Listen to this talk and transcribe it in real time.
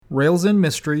Rails and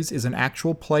Mysteries is an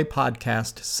actual play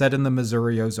podcast set in the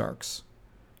Missouri Ozarks.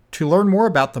 To learn more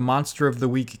about the Monster of the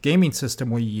Week gaming system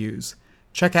we use,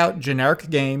 check out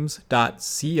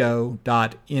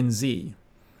genericgames.co.nz.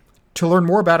 To learn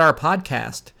more about our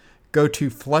podcast, go to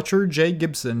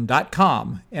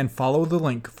FletcherJGibson.com and follow the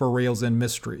link for Rails and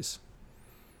Mysteries.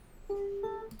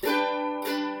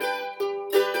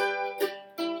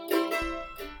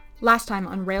 Last time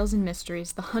on Rails and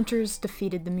Mysteries, the hunters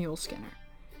defeated the Mule Skinner.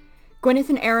 Gwyneth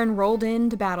and Aaron rolled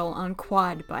into battle on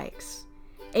quad bikes.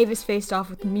 Avis faced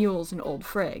off with the mules and Old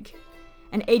Frigg,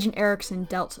 and Agent Erickson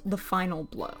dealt the final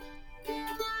blow.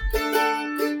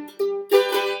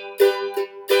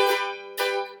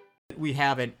 We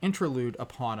have an interlude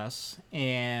upon us,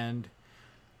 and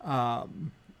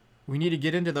we need to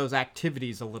get into those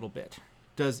activities a little bit.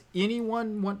 Does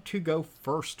anyone want to go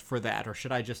first for that, or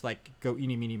should I just go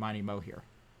eeny, meeny, miny, mo here?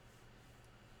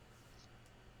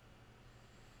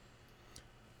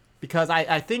 Because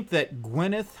I think that,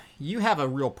 Gwyneth, you have a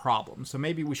real problem, so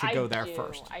maybe we should go there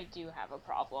first. I do have a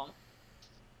problem.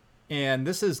 And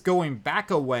this is going back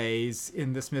a ways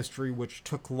in this mystery, which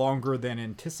took longer than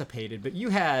anticipated, but you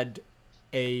had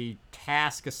a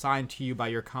task assigned to you by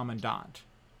your commandant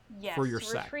for your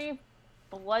sect. Retrieve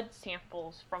blood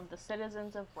samples from the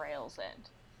citizens of Rails End.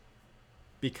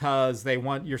 Because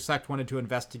your sect wanted to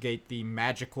investigate the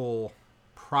magical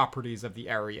properties of the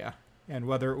area, and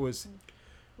whether it was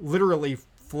literally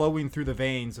flowing through the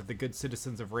veins of the good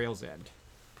citizens of Rails End.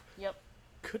 Yep.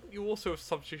 Couldn't you also have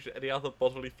substituted any other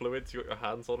bodily fluids you got your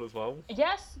hands on as well?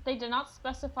 Yes, they did not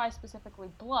specify specifically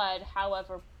blood,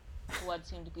 however, blood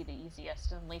seemed to be the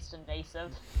easiest and least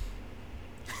invasive.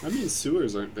 I mean,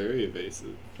 sewers aren't very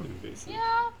invasive.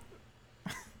 Yeah.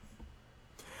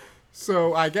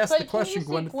 So I guess the question,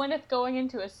 can you see Gwyneth going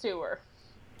into a sewer?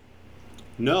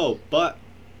 No, but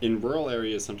in rural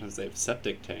areas, sometimes they have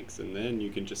septic tanks, and then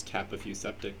you can just tap a few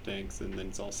septic tanks, and then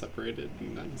it's all separated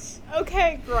and nice.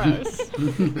 Okay, gross.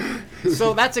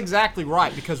 So that's exactly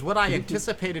right, because what I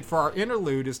anticipated for our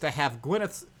interlude is to have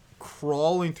Gwyneth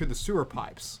crawling through the sewer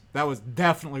pipes. That was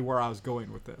definitely where I was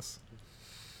going with this.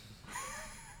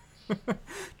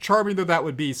 Charming though that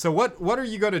would be. So what are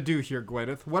you going to do here,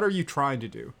 Gwyneth? What are you trying to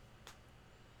do?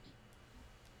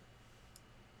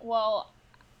 Well,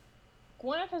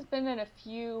 Gwyneth has been in a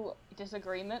few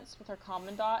disagreements with her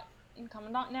commandant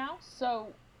now, so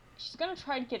she's going to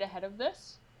try to get ahead of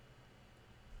this,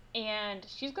 and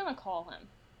she's going to call him.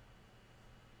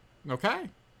 Okay.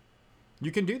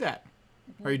 You can do that.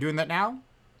 Mm-hmm. Are you doing that now?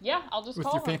 Yeah, I'll just with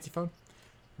call him. With your fancy phone?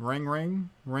 Ring, ring,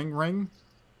 ring, ring.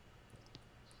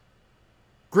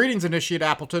 Greetings, Initiate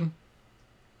Appleton.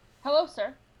 Hello,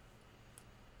 sir.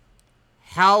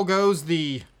 How goes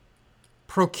the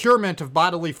procurement of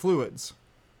bodily fluids?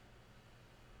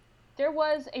 There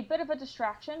was a bit of a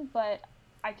distraction, but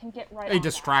I can get right on that. A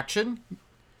distraction?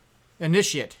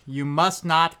 Initiate, you must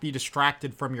not be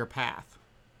distracted from your path.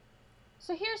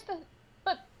 So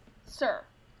but, sir.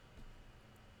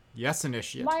 Yes,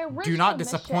 Initiate. Do not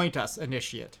disappoint us,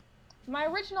 Initiate. My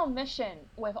original mission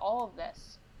with all of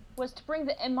this was to bring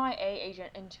the MIA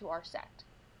agent into our sect.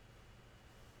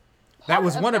 That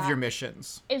was one of your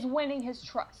missions. Is winning his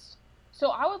trust. So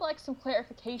I would like some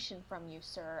clarification from you,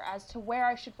 sir, as to where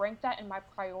I should rank that in my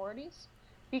priorities.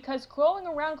 Because crawling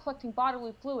around collecting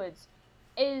bodily fluids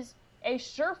is a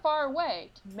surefire way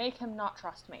to make him not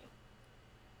trust me.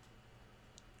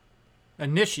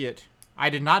 Initiate, I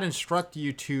did not instruct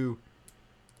you to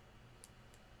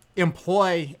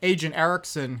employ Agent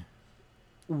Erickson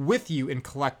with you in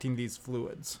collecting these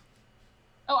fluids.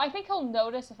 Oh, I think he'll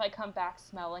notice if I come back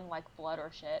smelling like blood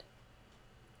or shit.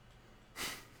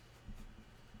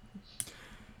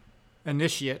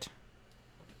 Initiate,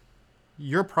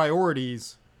 your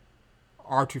priorities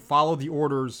are to follow the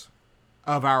orders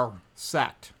of our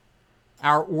sect.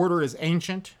 Our order is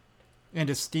ancient and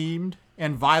esteemed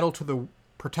and vital to the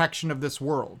protection of this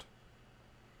world.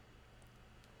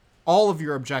 All of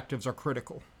your objectives are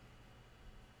critical.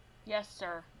 Yes,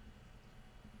 sir.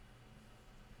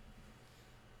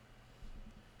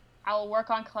 I will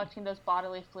work on collecting those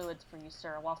bodily fluids for you,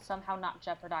 sir, while somehow not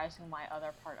jeopardizing my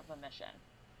other part of the mission.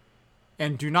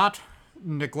 And do not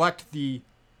neglect the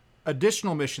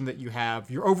additional mission that you have.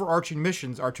 Your overarching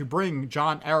missions are to bring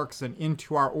John Erickson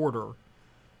into our order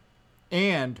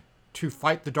and to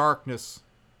fight the darkness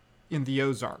in the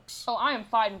Ozarks. Oh, I am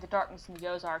fighting the darkness in the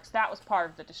Ozarks. That was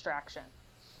part of the distraction.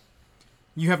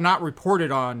 You have not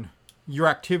reported on your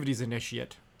activities,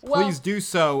 Initiate. Please do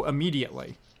so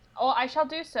immediately. Well, I shall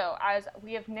do so, as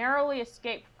we have narrowly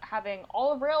escaped having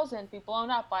all of Rails End be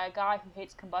blown up by a guy who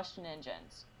hates combustion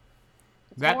engines.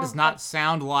 That does not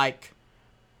sound like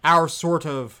our sort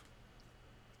of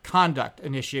conduct,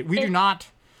 Initiate. We do not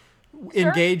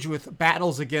engage with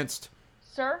battles against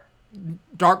Sir?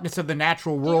 darkness of the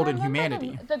natural world Do and you remember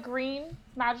humanity. the green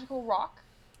magical rock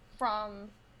from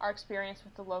our experience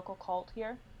with the local cult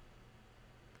here?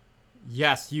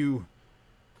 Yes, you,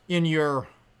 in your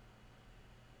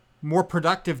more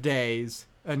productive days,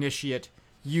 Initiate,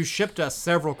 you shipped us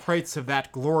several crates of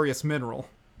that glorious mineral.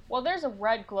 Well, there's a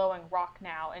red glowing rock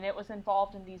now, and it was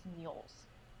involved in these mules.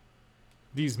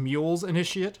 These mules,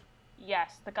 Initiate?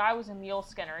 Yes, the guy was a mule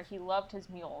skinner. He loved his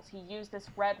mules. He used this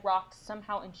red rock to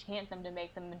somehow enchant them to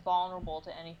make them invulnerable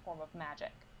to any form of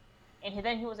magic. And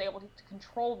then he was able to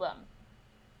control them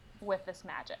with this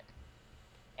magic.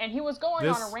 And he was going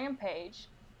on a rampage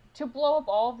to blow up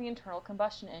all of the internal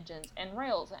combustion engines in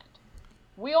Rails End.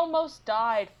 We almost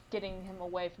died getting him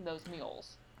away from those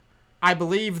mules. I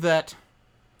believe that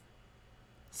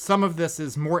some of this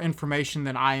is more information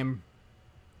than I am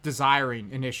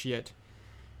desiring, Initiate.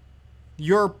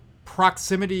 Your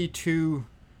proximity to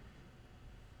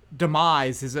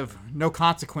demise is of no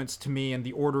consequence to me in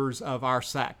the orders of our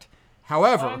sect.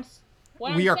 However,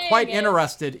 we are quite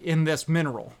interested in this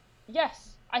mineral.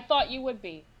 Yes, I thought you would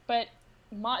be, but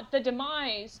the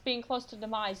demise, being close to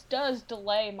demise, does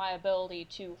delay my ability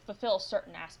to fulfill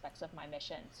certain aspects of my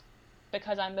missions,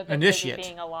 because I'm a bit busy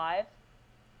being alive.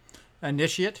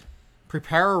 Initiate,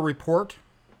 prepare a report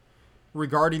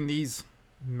regarding these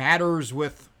matters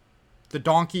with the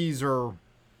donkeys or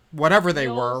whatever they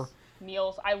were.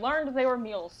 Mules. I learned they were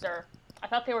mules, sir. I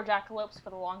thought they were jackalopes for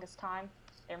the longest time.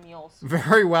 They're mules.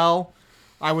 Very well.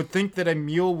 I would think that a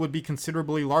mule would be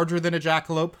considerably larger than a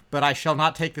jackalope, but I shall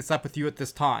not take this up with you at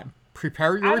this time.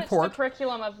 Prepare your report. Add it to the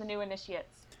curriculum of the new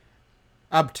initiates.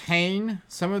 Obtain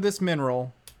some of this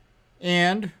mineral,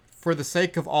 and, for the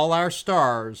sake of all our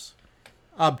stars,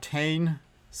 obtain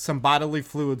some bodily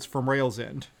fluids from Rails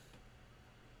End.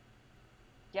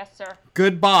 Yes, sir.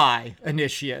 Goodbye,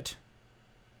 Initiate.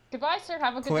 Goodbye, sir.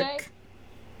 Have a good day.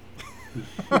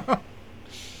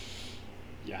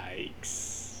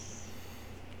 Yikes.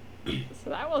 So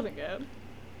that wasn't good.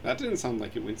 That didn't sound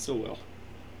like it went so well.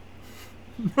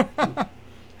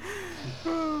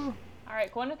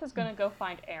 Alright, Gwyneth is gonna go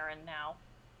find Aaron now.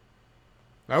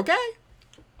 Okay.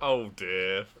 Oh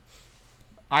dear.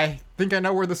 I think I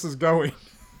know where this is going.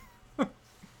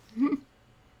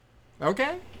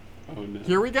 Okay. Oh no.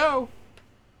 Here we go.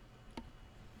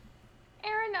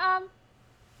 Aaron,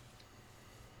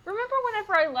 remember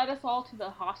whenever I led us all to the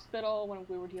hospital when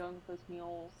we were dealing with those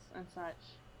mules and such?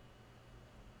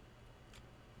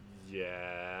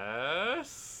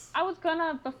 Yes. I was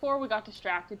gonna, before we got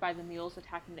distracted by the mules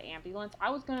attacking the ambulance, I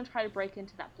was gonna try to break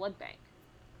into that blood bank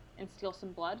and steal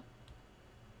some blood.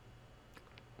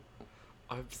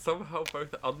 I'm somehow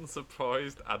both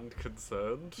unsurprised and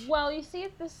concerned. Well, you see,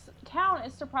 this town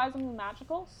is surprisingly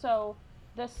magical, so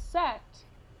the sect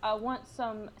wants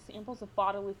some samples of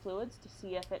bodily fluids to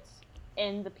see if it's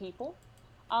in the people.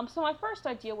 So my first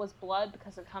idea was blood,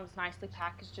 because it comes nicely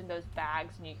packaged in those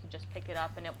bags and you can just pick it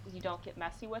up and you don't get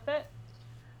messy with it.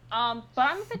 But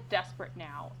I'm a bit desperate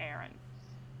now, Aaron.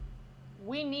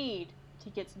 We need to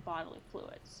get some bodily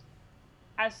fluids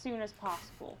as soon as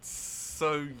possible.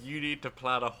 So you need to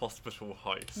plan a hospital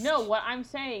heist. No, what I'm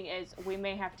saying is we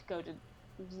may have to go to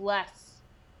less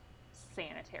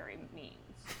sanitary means.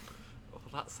 Well,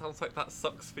 that sounds like that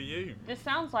sucks for you. This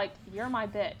sounds like you're my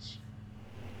bitch.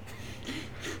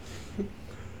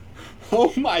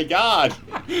 Oh my god!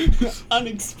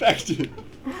 Unexpected!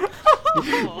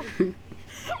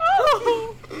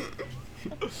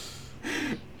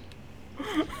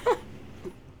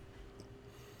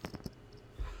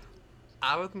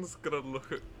 Aaron's gonna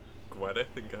look at Gwyneth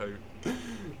and go,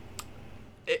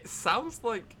 it sounds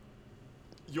like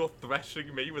you're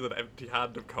threatening me with an empty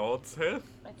hand of cards here.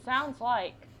 It sounds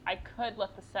like I could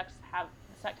let the sect have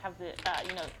the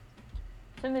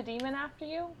send the demon after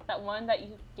you, that one that you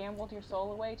gambled your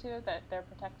soul away to, that they're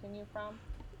protecting you from.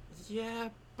 Yeah,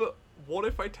 but what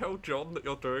if I tell John that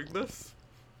you're doing this?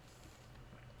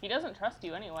 He doesn't trust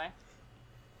you anyway.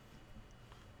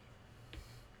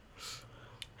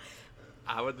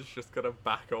 Aaron's just gonna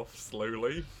back off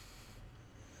slowly.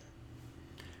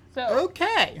 So,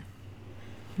 Okay.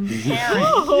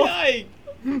 Aaron,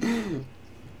 Yikes!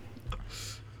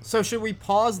 So should we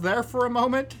pause there for a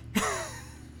moment?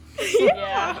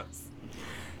 yeah.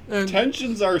 And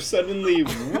Tensions are suddenly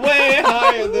way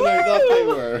higher than I thought they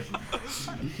were.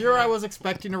 here I was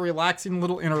expecting a relaxing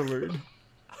little interlude.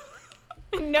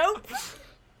 Nope.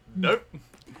 Nope.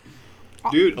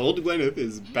 Dude, old Gwyneth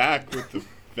is back with the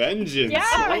Vengeance. Yeah.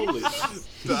 Holy.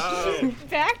 Damn.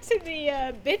 Back to the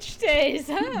bitch days,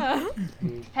 huh?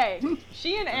 Hey,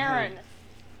 she and Aaron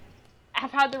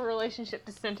have had their relationship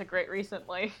disintegrate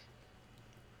recently.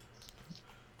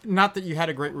 Not that you had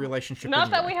a great relationship. Not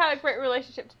that anyway. we had a great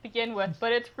relationship to begin with,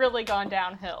 but it's really gone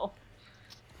downhill.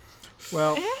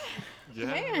 Well, Yeah.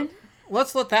 Man.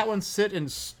 let's let that one sit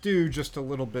and stew just a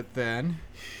little bit then.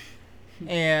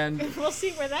 And We'll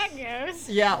see where that goes.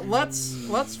 yeah, let's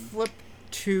flip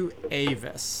to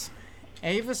Avis.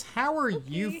 Avis, how are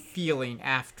you feeling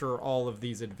after all of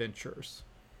these adventures?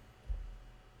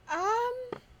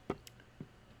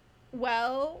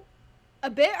 Well, a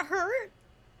bit hurt,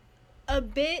 a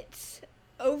bit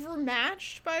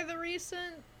overmatched by the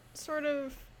recent sort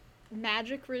of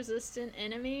magic resistant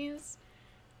enemies.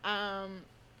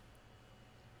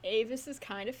 Avis is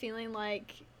kind of feeling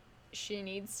like she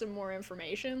needs some more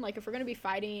information. Like, if we're going to be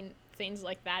fighting things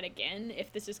like that again,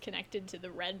 if this is connected to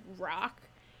the red rock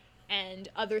and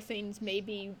other things may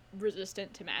be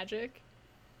resistant to magic,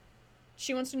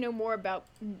 she wants to know more about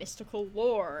mystical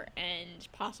lore and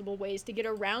possible ways to get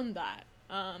around that.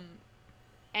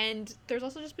 And there's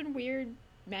also just been weird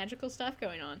magical stuff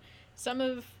going on. Some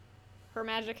of her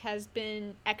magic has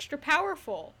been extra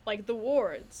powerful, like the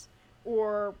wards,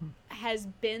 or has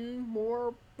been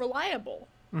more reliable.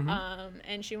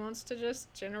 And she wants to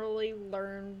just generally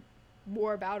learn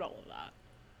more about all of that.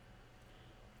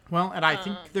 Well, and I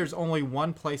think there's only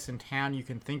one place in town you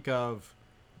can think of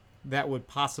that would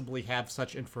possibly have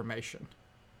such information.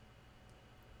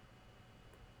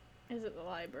 Is it the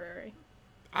library?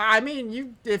 I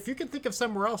mean, if you can think of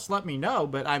somewhere else, let me know.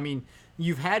 But I mean,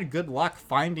 you've had good luck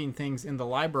finding things in the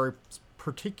library,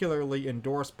 particularly in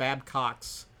Doris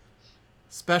Babcock's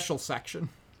special section.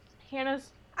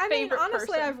 Hannah's I mean, favorite honestly,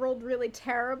 person. I've rolled really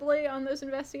terribly on those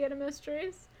investigative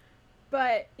mysteries.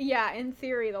 But yeah, in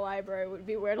theory, the library would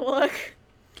be where to look.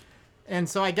 And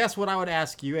so I guess what I would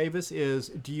ask you, Avis, is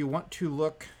do you want to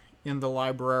look in the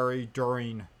library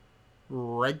during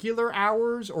regular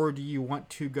hours, or do you want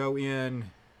to go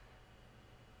in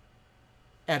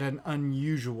at an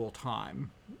unusual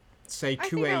time? Say 2 I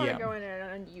think I a.m. want to go in at an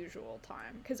unusual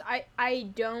time. Because I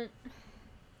don't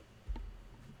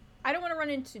want to run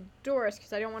into Doris,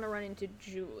 because I don't want to run into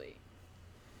Julie.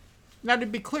 Now, to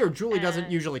be clear, Julie doesn't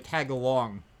And- usually tag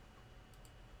along.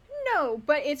 No,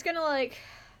 but it's gonna, like...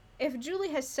 If Julie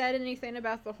has said anything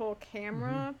about the whole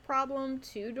camera problem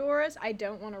to Doris, I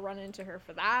don't want to run into her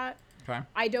for that. Okay.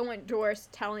 I don't want Doris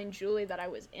telling Julie that I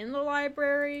was in the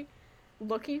library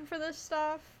looking for this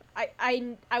stuff.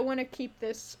 I want to keep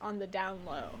this on the down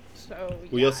low. So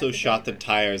We yeah, also I think shot the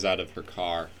tires out of her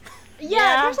car.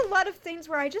 Yeah, there's a lot of things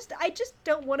where I just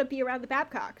don't want to be around the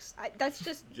Babcocks. That's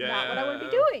just not what I want to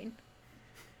be Yeah. doing.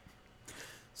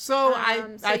 So, So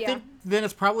I yeah. think then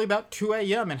it's probably about 2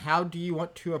 a.m. And how do you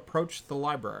want to approach the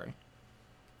library?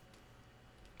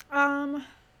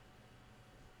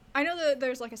 I know that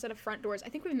there's like a set of front doors. I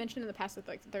think we've mentioned in the past that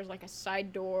like there's like a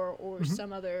side door or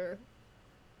some other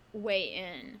way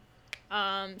in.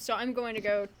 So I'm going to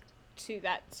go to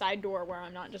that side door where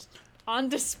I'm not just on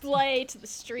display to the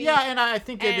street. Yeah, and I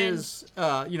think it And- is,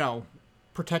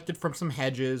 protected from some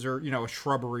hedges or, a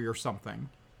shrubbery or something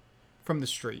from the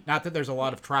street. Not that there's a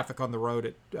lot of traffic on the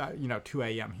road at, 2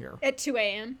 a.m. here. At 2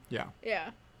 a.m. Yeah.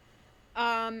 Yeah.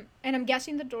 And I'm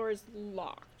guessing the door is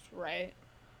locked, right?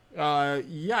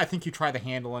 Yeah, I think you try the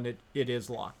handle and it is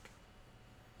locked.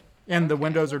 And the Okay,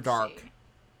 windows are let's dark. see.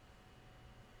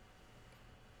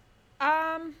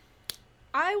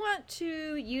 I want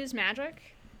to use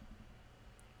magic.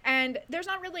 And there's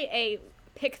not really a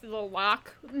pick the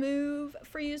lock move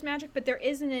for use magic, but there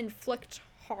is an inflict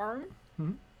harm.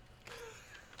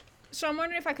 So I'm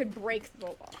wondering if I could break the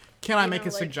lock. Can I You make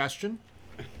know, a like- suggestion?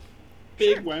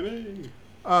 Big whammy.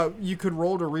 You could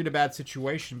roll to read a bad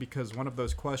situation because one of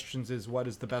those questions is what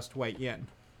is the best way in?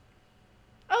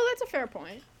 Oh, that's a fair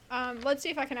point. Let's see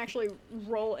if I can actually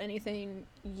roll anything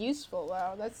useful,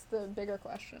 though. That's the bigger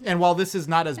question. And while this is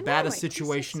not as I bad know, a like, two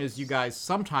situation as you sixes. guys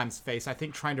sometimes face, I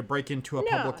think trying to break into a No,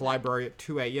 public no. library at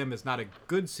 2 a.m. is not a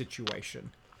good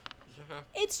situation. Yeah.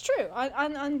 It's true.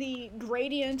 On the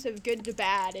gradient of good to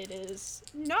bad, it is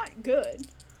not good.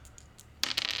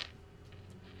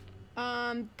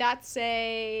 That's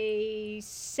a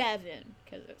 7,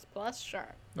 because it's plus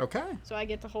sharp. Okay. So I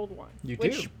get to hold 1. You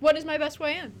Which, do. what is my best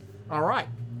way in? All right.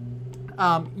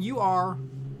 You are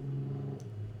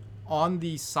on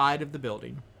the side of the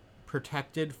building,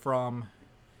 protected from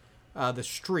the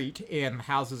street and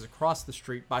houses across the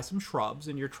street by some shrubs,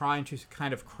 and you're trying to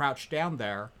kind of crouch down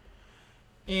there.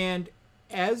 And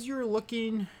as you're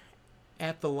looking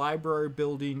at the library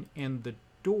building and the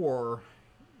door,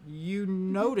 you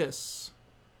notice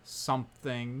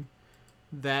something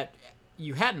that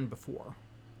you hadn't before,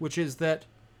 which is that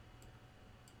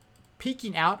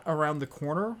peeking out around the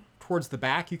corner towards the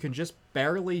back, you can just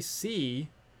barely see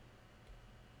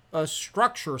a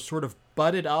structure sort of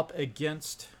butted up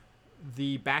against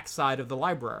the backside of the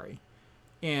library.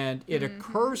 And it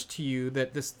occurs to you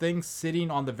that this thing sitting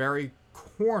on the very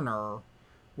corner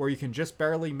where you can just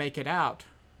barely make it out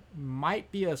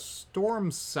might be a storm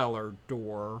cellar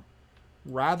door,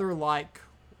 rather like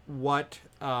what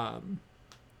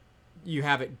you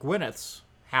have at Gwyneth's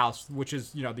house, which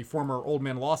is, the former Old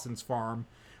Man Lawson's farm,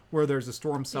 where there's a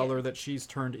storm cellar that she's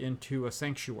turned into a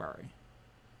sanctuary.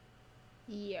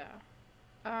 Yeah.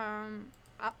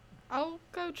 I'll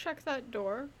go check that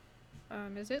door.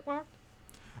 Is it locked?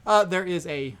 There is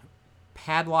a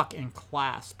padlock and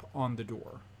clasp on the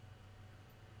door.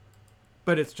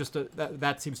 But it's just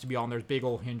that seems to be on. There's big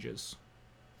old hinges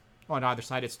on either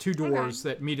side. It's two doors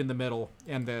that meet in the middle,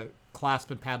 and the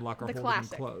clasp and padlock are holding them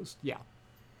closed. Yeah.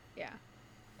 Yeah.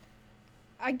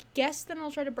 I guess then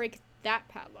I'll try to break that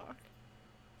padlock.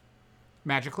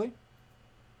 Magically?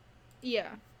 Yeah.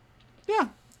 Yeah.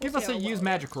 Give us see a how use well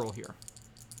magic roll here.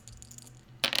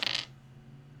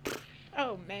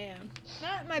 Oh, man.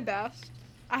 Not my best.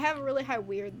 I have a really high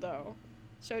weird, though.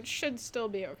 So it should still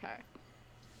be okay.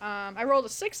 I rolled a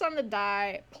 6 on the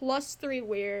die, plus 3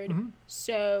 weird,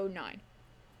 so 9.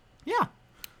 Yeah.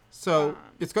 So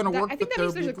it's going to work. I think but that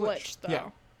means there'll there's be a glitch, though. Yeah.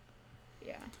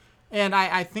 Yeah. And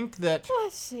I think that...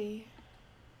 Let's see.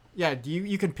 Yeah,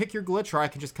 you can pick your glitch, or I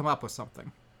can just come up with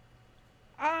something.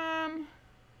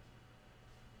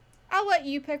 I'll let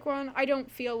you pick one. I don't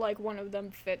feel like one of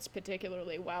them fits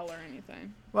particularly well or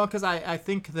anything. Well, because I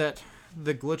think that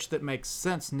the glitch that makes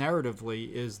sense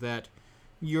narratively is that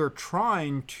you're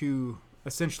trying to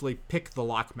essentially pick the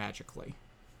lock magically.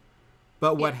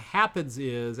 But what happens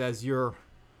is, as you're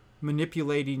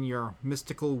manipulating your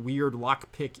mystical, weird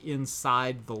lockpick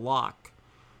inside the lock,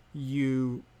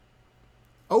 you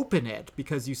open it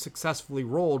because you successfully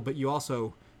rolled, but you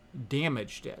also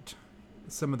damaged it.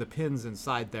 Some of the pins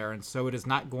inside there, and so it is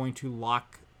not going to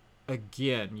lock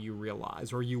again, you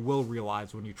realize, or you will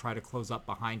realize when you try to close up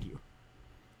behind you.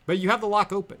 But you have the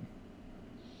lock open.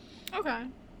 Okay.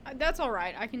 That's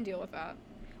alright. I can deal with that.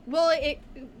 Will it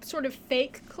sort of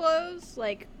fake close?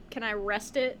 Like, can I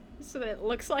rest it so that it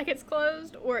looks like it's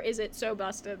closed? Or is it so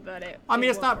busted that it... I mean,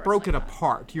 it's won't not work broken like that?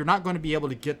 apart. You're not going to be able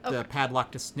to get the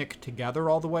padlock to snick together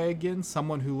all the way again.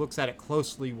 Someone who looks at it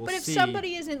closely will see... But if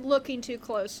somebody isn't looking too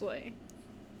closely,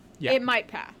 Yeah. it might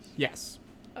pass. Yes.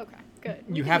 Okay, good.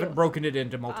 You haven't broken it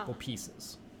into multiple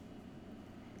pieces.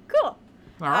 Cool.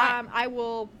 All right. I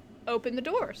will open the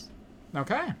doors.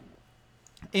 Okay.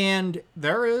 And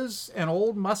there is an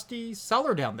old musty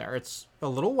cellar down there. It's a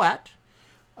little wet.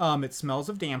 It smells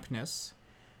of dampness.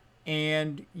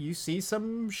 And you see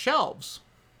some shelves.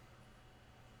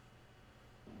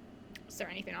 Is there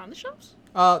anything on the shelves?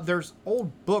 There's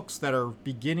old books that are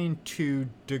beginning to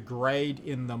degrade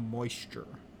in the moisture.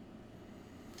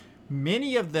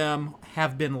 Many of them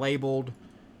have been labeled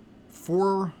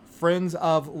for Friends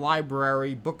of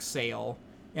Library book sale,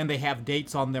 and they have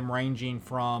dates on them ranging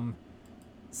from,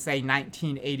 say,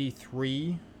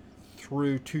 1983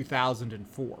 through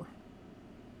 2004.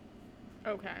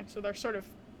 Okay, so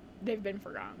they've been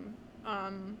forgotten.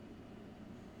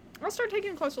 I'll start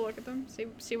taking a closer look at them,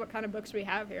 see what kind of books we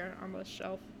have here on this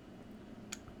shelf.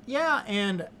 Yeah,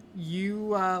 and you,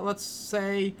 let's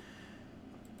say,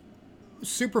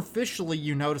 superficially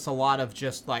you notice a lot of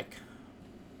just, like,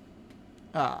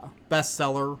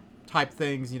 bestseller type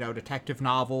things, detective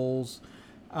novels,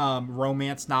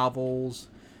 romance novels,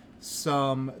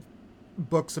 some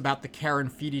books about the care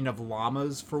and feeding of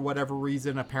llamas for whatever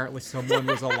reason. Apparently someone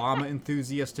was a llama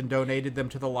enthusiast and donated them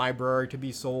to the library to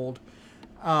be sold.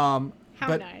 How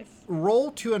but nice.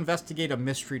 Roll to investigate a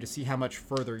mystery to see how much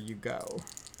further you go.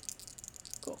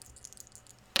 Cool.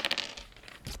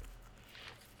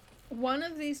 One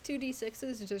of these 2d6s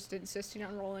is just insisting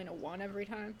on rolling a 1 every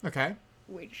time, Okay.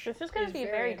 which This is going to be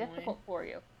very annoying. difficult for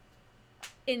you.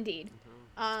 Indeed.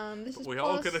 This is We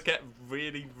are plus, going to get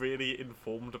really, really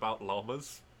informed about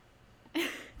llamas.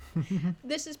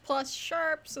 This is plus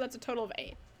sharp, so that's a total of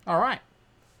 8. All right.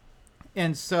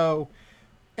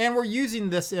 And we're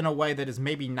using this in a way that is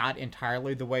maybe not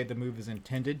entirely the way the move is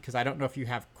intended, because I don't know if you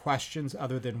have questions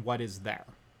other than what is there.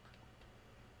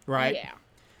 Right? Yeah.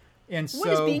 And so, What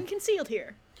is being concealed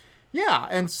here? yeah,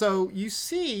 and so you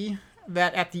see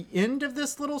that at the end of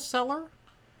this little cellar,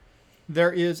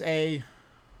 there is a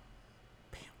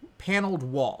paneled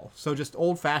wall. So just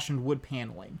old-fashioned wood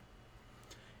paneling.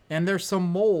 And there's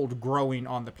some mold growing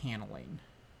on the paneling.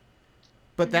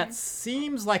 but that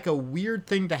seems like a weird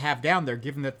thing to have down there,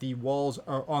 given that the walls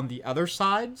are on the other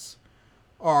sides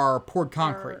are poured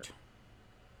concrete.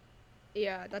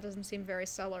 Yeah, that doesn't seem very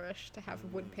cellarish to have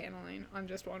wood paneling on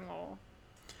just one wall.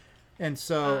 And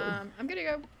so... I'm gonna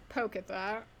go poke at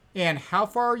that. And how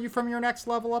far are you from your next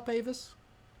level up, Avis?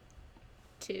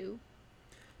 2.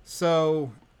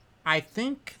 So, I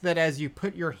think that as you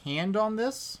put your hand on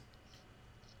this,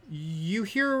 you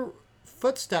hear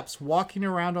footsteps walking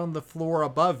around on the floor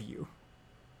above you.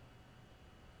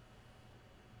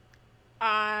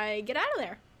 I get out of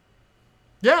there.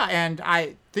 Yeah, and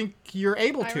I think you're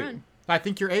able I to. run. I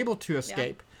think you're able to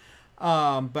escape.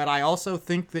 But I also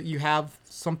think that you have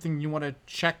something you want to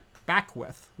check back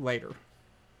with later.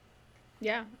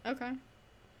 Yeah, okay.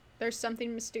 There's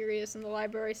something mysterious in the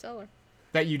library cellar.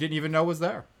 That you didn't even know was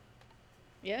there.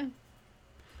 Yeah.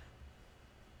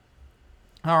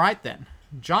 All right, then.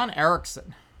 John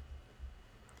Erickson.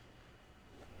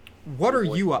 What are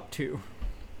you up to?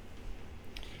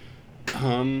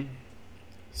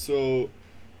 So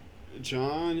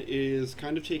John is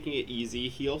kind of taking it easy.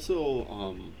 He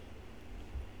also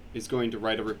is going to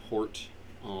write a report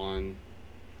on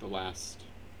the last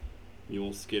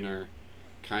mule skinner,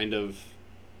 kind of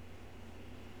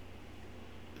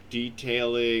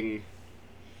detailing.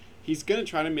 He's going to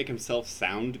try to make himself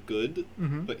sound good,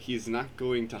 but he's not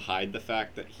going to hide the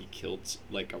fact that he killed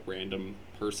like a random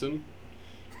person.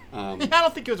 I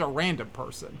don't think it was a random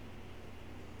person.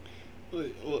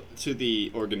 Well, to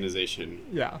the organization.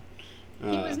 Yeah.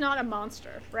 He was not a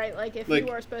monster, right? Like, if like-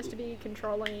 you are supposed to be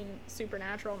controlling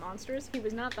supernatural monsters, he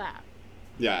was not that.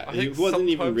 Yeah, I he think wasn't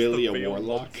even sometimes really the a real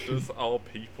warlock. monsters are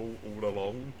people all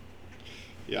along.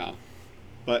 Yeah.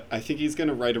 But I think he's going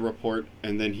to write a report,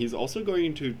 and then he's also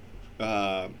going to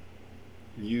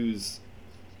use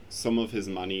some of his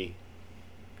money,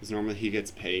 because normally he gets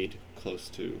paid close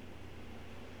to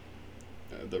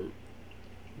the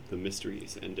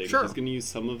mysteries ending. Sure. He's going to use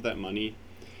some of that money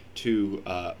to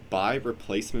buy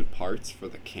replacement parts for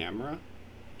the camera,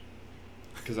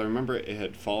 because I remember it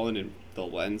had fallen and the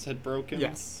lens had broken.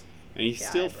 Yes. And he Yeah,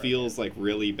 still I broke feels like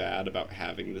really bad about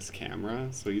having this camera,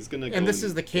 so he's gonna go And this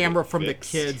is the get camera it from the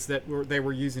fixed. kids that they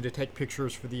were using to take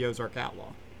pictures for the Ozark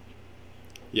Outlaw.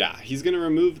 Yeah, he's gonna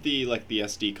remove the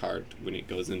SD card when it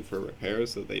goes in for repair,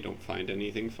 so they don't find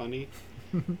anything funny.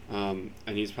 And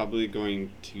he's probably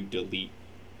going to delete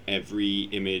every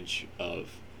image of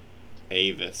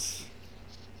Avis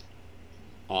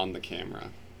on the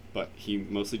camera, but he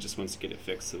mostly just wants to get it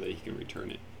fixed so that he can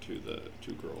return it to the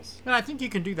two girls. And I think you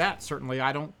can do that, certainly.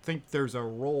 I don't think there's a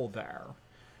role there.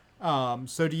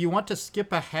 So do you want to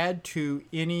skip ahead to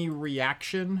any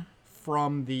reaction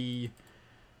from the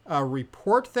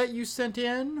report that you sent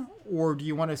in? Or do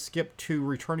you want to skip to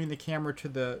returning the camera to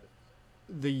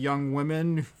the young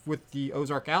women with the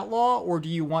Ozark Outlaw? Or do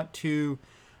you want to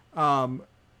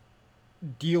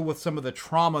deal with some of the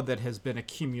trauma that has been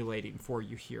accumulating for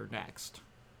you here next?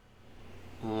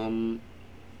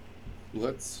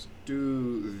 Let's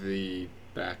do the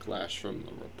backlash from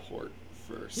the report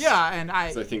first. Yeah, and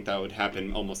 'Cause I think that would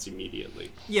happen almost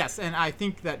immediately. Yes, and I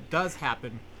think that does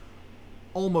happen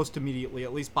almost immediately,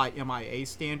 at least by MIA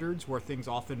standards, where things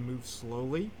often move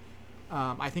slowly.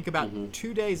 I think about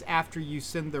 2 days after you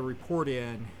send the report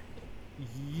in,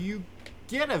 you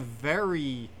get a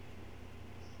very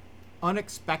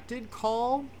unexpected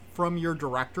call from your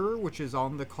director, which is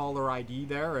on the caller ID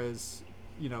there as,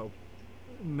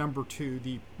 number 2,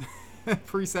 the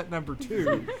preset number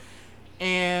 2.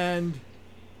 And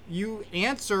you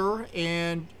answer,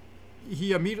 and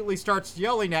he immediately starts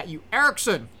yelling at you,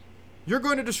 "Erickson, you're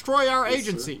going to destroy our Yes,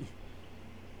 agency."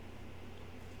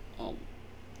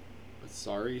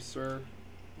 Sorry, sir.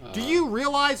 Do you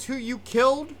realize who you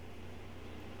killed?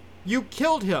 You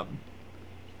killed him.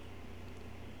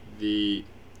 The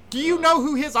Do you know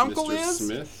who his uncle Mr. is?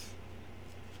 Smith?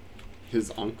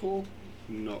 His uncle?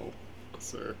 No,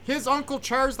 sir. His uncle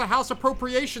chairs the House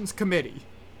Appropriations Committee.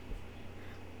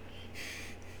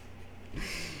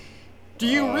 Do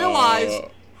you realize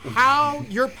how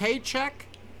your paycheck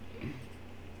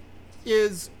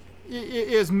is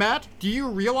met? Do you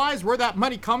realize where that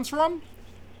money comes from?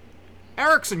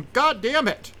 Erickson, God damn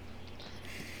it!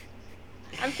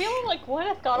 I'm feeling like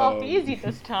Gwyneth got off easy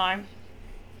this time.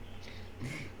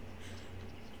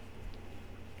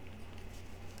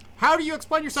 How do you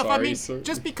explain yourself? I Sorry, mean, sir.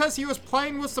 just because he was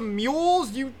playing with some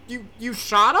mules, you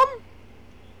shot him?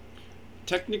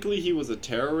 Technically, he was a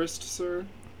terrorist, sir.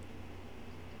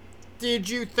 Did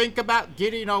you think about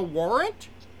getting a warrant?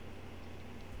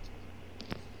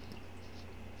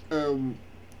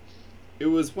 It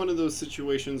was one of those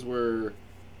situations where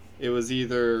It was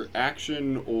either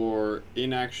action or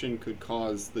inaction could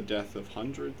cause the death of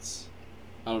hundreds.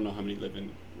 I don't know how many live in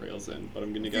Rails End, but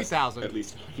I'm gonna guess 3,000. at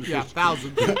least 100. Yeah,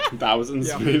 thousands. Thousands,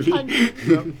 Yeah. maybe.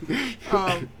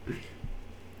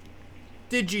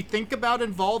 Did you think about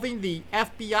involving the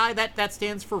FBI? That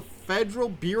stands for Federal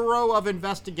Bureau of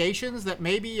Investigations. That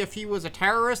maybe if he was a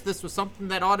terrorist, this was something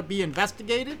that ought to be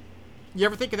investigated. You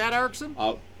ever think of that, Erickson?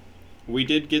 We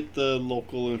did get the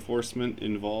local enforcement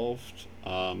involved.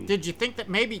 Did you think that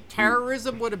maybe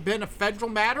terrorism would have been a federal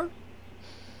matter?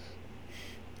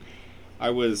 I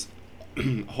was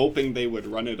hoping they would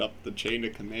run it up the chain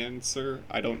of command, sir.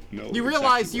 I don't know. You exactly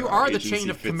realize you where our are the agency chain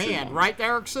of fits in command, on right,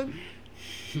 Erickson?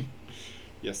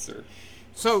 Yes, sir.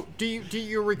 So, do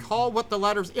you recall what the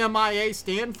letters MIA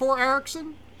stand for,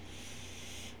 Erickson?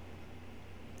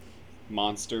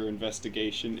 Monster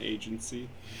Investigation Agency.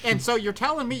 And so you're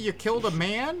telling me you killed a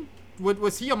man?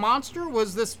 Was he a monster?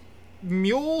 Was this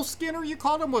Mule Skinner you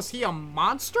called him? Was he a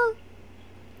monster?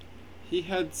 He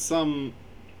had some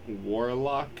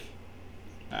warlock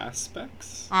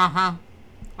aspects. Uh-huh.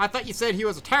 I thought you said he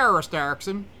was a terrorist,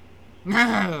 Erickson.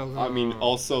 I mean,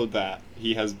 also that.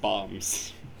 He has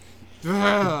bombs.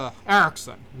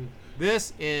 Erickson,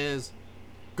 this is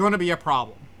going to be a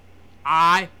problem.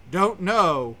 I don't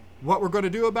know what we're going to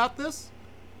do about this,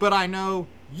 but I know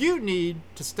you need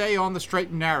to stay on the straight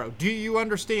and narrow. Do you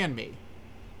understand me?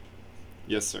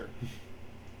 Yes, sir.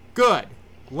 Good.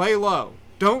 Lay low.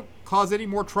 Don't cause any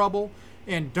more trouble,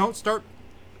 and don't start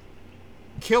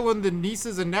killing the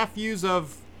nieces and nephews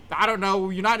of, I don't know,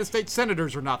 United States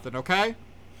senators or nothing, okay?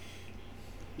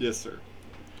 Yes, sir.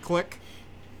 Click.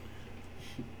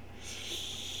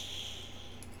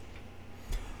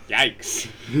 Yikes.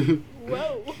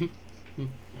 Whoa.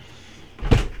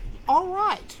 All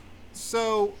right.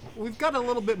 So we've got a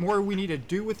little bit more we need to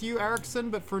do with you, Erickson,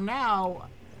 but for now,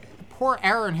 poor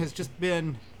Aaron has just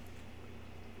been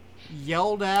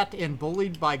yelled at and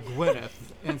bullied by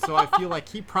Gwyneth, and so I feel like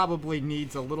he probably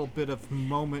needs a little bit of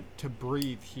moment to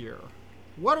breathe here.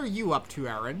 What are you up to,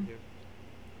 Aaron?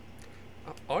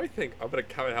 I think I'm going to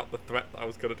carry out the threat that I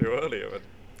was going to do earlier and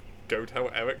go tell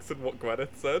Erickson what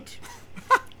Gwyneth said.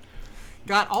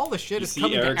 God, all the shit is see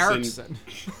coming Erickson- to Erickson.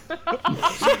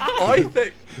 I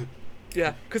think,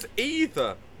 yeah, because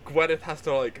either Gwyneth has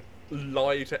to, like,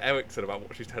 lie to Erickson about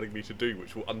what she's telling me to do,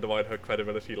 which will undermine her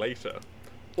credibility later,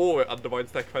 or it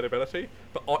undermines their credibility,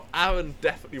 but Aaron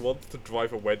definitely wants to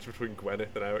drive a wedge between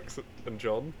Gwyneth and Erickson and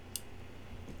John.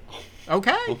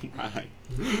 Okay. Oh my.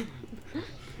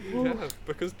 Yeah,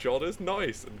 because John is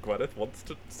nice, and Gwyneth wants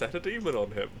to set a demon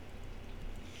on him.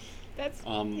 That's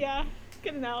Um, yeah,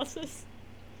 good analysis.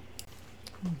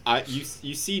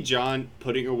 You see John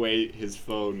putting away his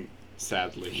phone,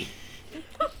 sadly.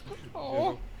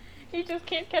 Oh, he just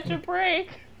can't catch a break.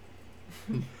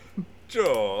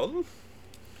 John,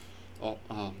 Oh,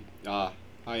 hi,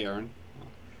 Aaron.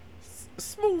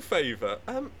 small favour.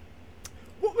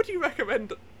 What would you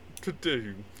recommend to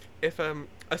do if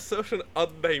a certain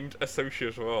unnamed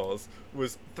associate of ours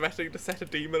was threatening to set a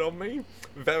demon on me,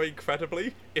 very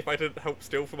credibly, if I didn't help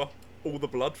steal from all the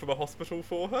blood from a hospital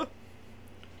for her?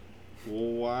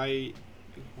 Why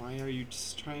are you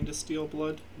just trying to steal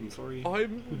blood? I'm sorry.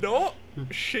 I'm not.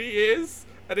 She is.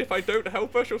 And if I don't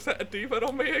help her, she'll set a demon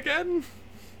on me again.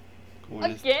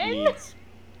 Gwyneth Again? needs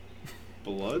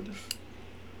blood?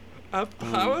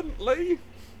 Apparently.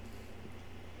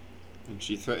 And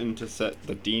she threatened to set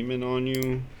the demon on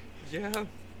you? Yeah.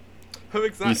 Her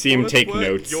exact You see him words take were,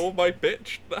 notes. "You're my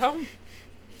bitch now."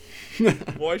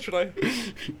 Why should I?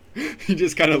 He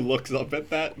just kind of looks up at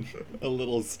that, a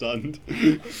little stunned.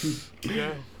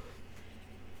 Yeah.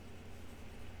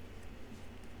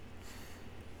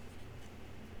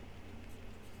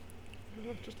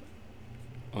 Just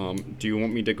Do you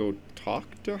want me to go talk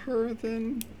to her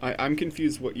then? I'm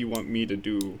confused what you want me to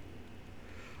do.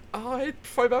 I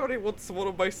primarily want someone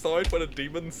on my side when a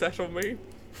demon's set on me.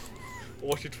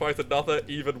 Or she tries another,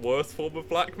 even worse form of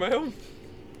blackmail.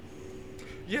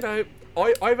 You know,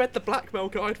 I read the Blackmail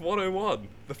Guide 101.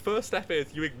 The first step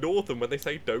is you ignore them when they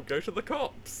say don't go to the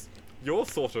cops. You're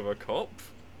sort of a cop.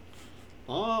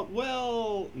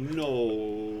 Well,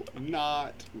 no,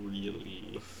 not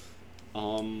really.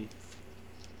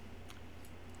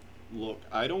 Look,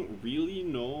 I don't really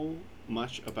know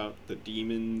much about the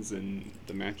demons and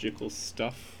the magical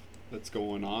stuff that's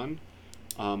going on.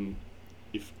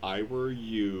 If I were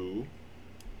you,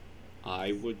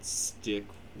 I would stick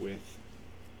with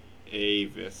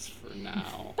Avis for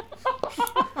now.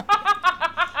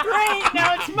 Great,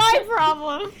 now it's my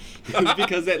problem.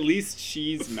 Because at least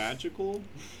she's magical,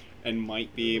 and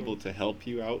might be able to help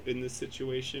you out in this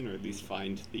situation, or at least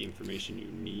find the information you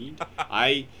need.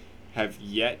 I have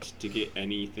yet to get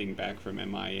anything back from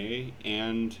MIA,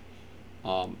 and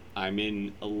I'm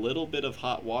in a little bit of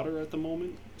hot water at the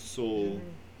moment, so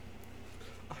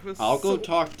I'll go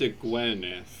talk to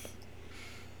Gwyneth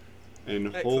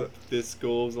and Excellent. hope this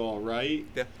goes all right.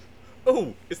 Yeah.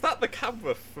 Oh, is that the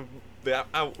camera from the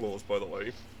Outlaws, by the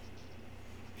way?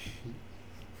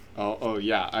 Oh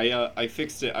yeah, I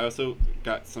fixed it. I also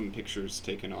got some pictures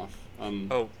taken off.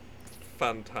 Oh,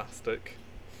 fantastic.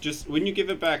 Just when you give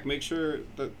it back, make sure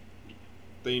that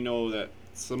they know that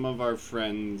some of our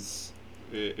friends,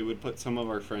 it would put some of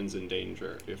our friends in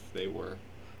danger if they were.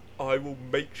 I will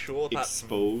make sure that's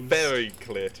Exposed. very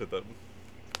clear to them.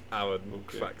 Aaron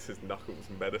Okay. cracks his knuckles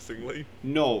menacingly.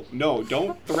 No,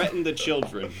 don't threaten the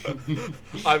children.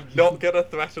 I'm not gonna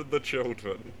threaten the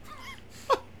children.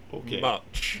 Okay.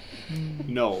 Much.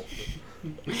 No.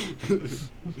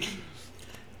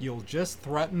 You'll just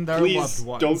threaten their Please loved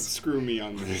ones. don't screw me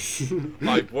on this.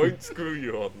 I won't screw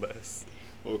you on this.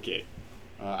 Okay.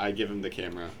 I give him the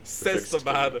camera. Says the fixed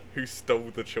man camera. who stole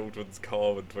the children's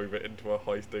car and drove it into a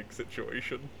high-stakes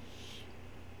situation.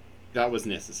 That was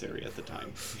necessary at the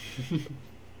time.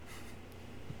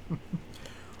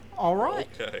 All right.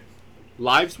 Okay.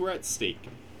 Lives were at stake.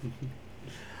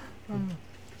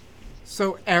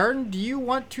 So, Aaron, do you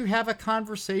want to have a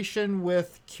conversation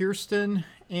with Kirsten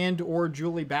and or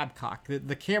Julie Babcock?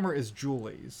 The camera is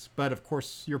Julie's, but of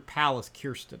course your pal is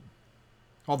Kirsten.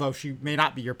 Although she may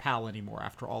not be your pal anymore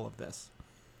after all of this.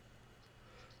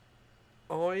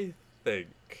 I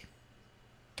think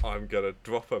I'm gonna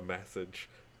drop a message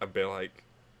and be like,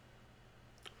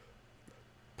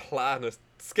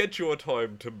 schedule a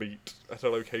time to meet at a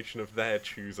location of their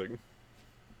choosing.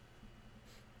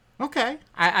 Okay,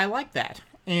 I like that.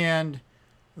 And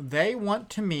they want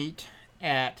to meet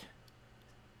at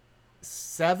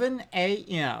 7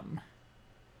 a.m.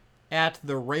 at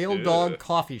the Rail Dog Yeah.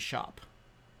 Coffee Shop,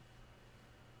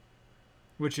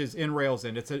 which is in Rails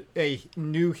End. It's a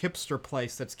new hipster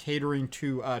place that's catering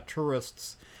to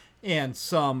tourists and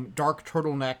some dark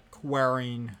turtleneck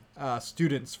wearing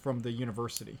students from the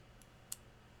university.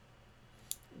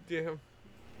 Yeah.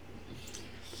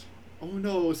 Oh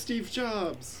no, Steve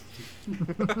Jobs.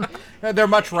 They're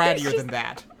much rattier than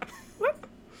that.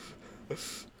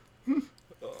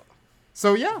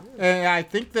 So yeah, I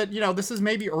think that, this is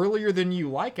maybe earlier than you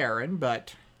like, Aaron,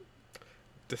 but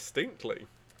Distinctly.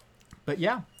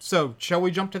 yeah. So shall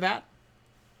we jump to that?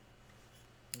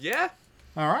 Yeah.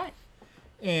 All right.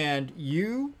 And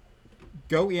you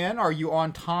go in. Are you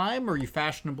on time? Or are you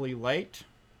fashionably late?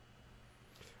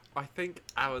 I think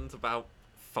Aaron's about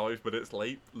 5 minutes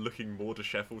late, looking more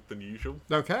disheveled than usual.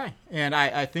 Okay. And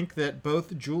I think that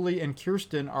both Julie and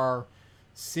Kirsten are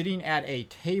sitting at a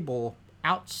table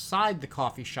outside the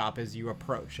coffee shop as you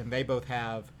approach. And they both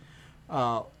have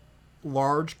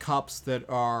large cups that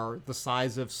are the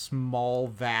size of small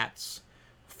vats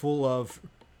full of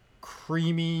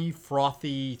creamy,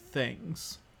 frothy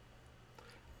things.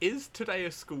 Is today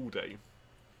a school day?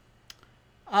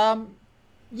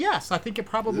 Yes, I think it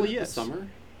probably The is. summer?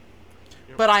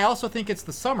 But I also think it's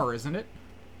the summer, isn't it?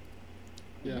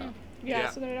 Yeah. Yeah, Yeah.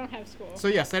 so they don't have school. So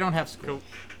yes, they don't have school. Cool.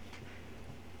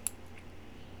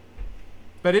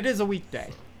 But it is a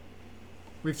weekday.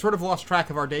 We've sort of lost track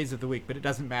of our days of the week, but it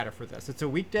doesn't matter for this. It's a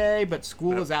weekday, but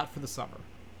school Yep. is out for the summer.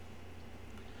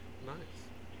 Nice.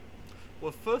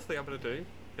 Well, first thing I'm going to do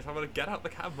is I'm going to get out the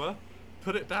camera,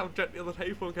 put it down gently on the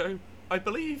table and go, I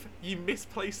believe you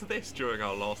misplaced this during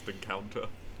our last encounter.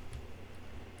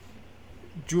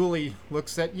 Julie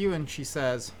looks at you and she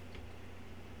says,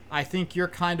 I think you're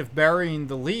kind of burying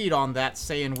the lead on that,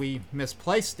 saying we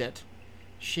misplaced it.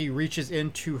 She reaches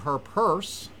into her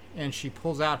purse and she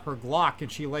pulls out her Glock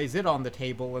and she lays it on the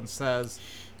table and says,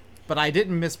 but I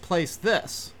didn't misplace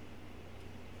this.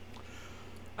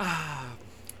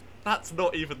 That's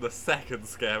not even the second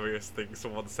scariest thing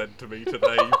someone said to me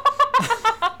today.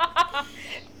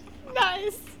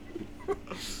 Nice.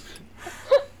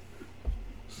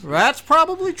 That's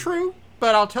probably true,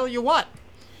 but I'll tell you what.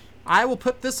 I will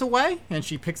put this away, and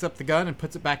she picks up the gun and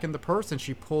puts it back in the purse, and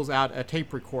she pulls out a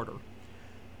tape recorder.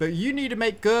 But you need to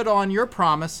make good on your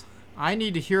promise. I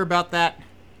need to hear about that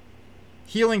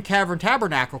Healing Cavern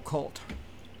Tabernacle cult.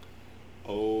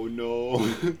 Oh no.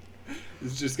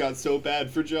 This just got so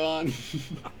bad for John.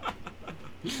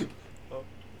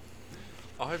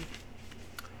 I'm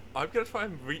going to try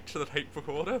and reach the tape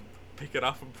recorder, pick it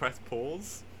up and press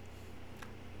pause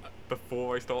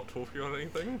before I start talking on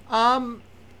anything.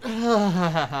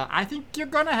 I think you're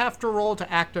gonna have to roll to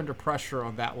act under pressure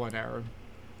on that one, Aaron.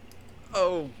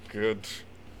 Oh, good.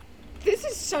 This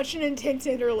is such an intense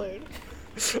interlude.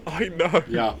 I know.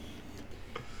 Yeah.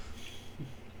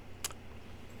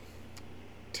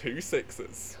 2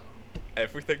 6s.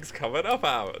 Everything's coming up,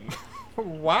 Aaron.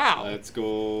 Wow. Let's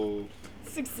go.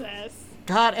 Success.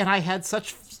 God, and I had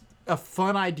such a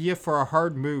fun idea for a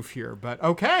hard move here, but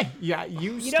okay. Yeah,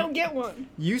 You don't get one.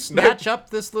 you snatch up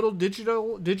this little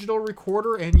digital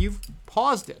recorder and you've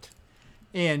paused it.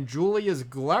 And Julie is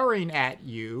glaring at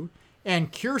you,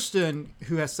 and Kirsten,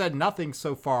 who has said nothing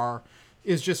so far,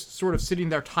 is just sort of sitting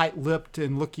there tight-lipped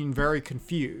and looking very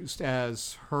confused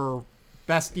as her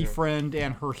bestie friend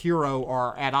and her hero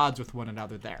are at odds with one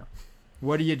another there.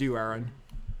 What do you do, Aaron?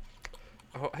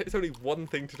 Oh, there's only one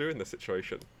thing to do in this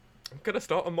situation. I'm gonna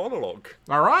start a monologue.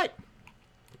 All right.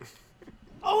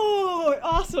 Oh,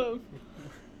 awesome.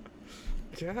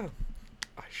 Yeah.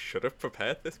 I should have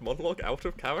prepared this monologue out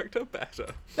of character better.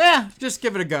 Yeah, just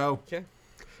give it a go. Yeah.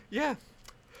 Yeah.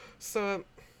 So,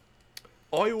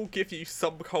 I will give you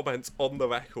some comments on the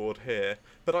record here,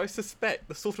 but I suspect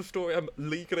the sort of story I'm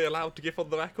legally allowed to give on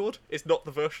the record is not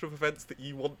the version of events that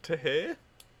you want to hear.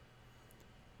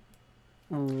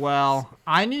 Well,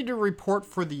 I need to report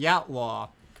for the outlaw.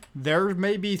 There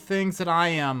may be things that I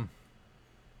am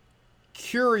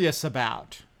curious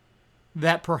about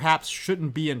that perhaps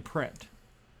shouldn't be in print.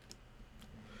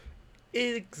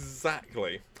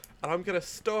 Exactly. And I'm going to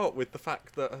start with the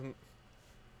fact that, I'm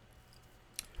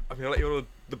going to let you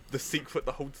know the secret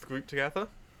that holds the group together.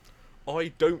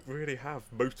 I don't really have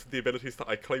most of the abilities that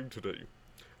I claim to do.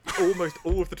 Almost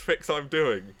all of the tricks I'm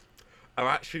doing are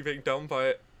actually being done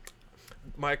by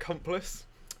my accomplice,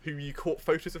 who you caught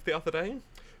photos of the other day,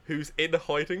 who's in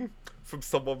hiding from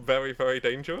someone very, very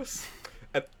dangerous.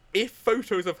 And if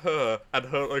photos of her and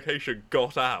her location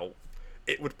got out,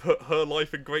 it would put her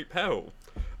life in great peril.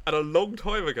 And a long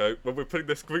time ago, when we were putting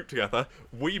this group together,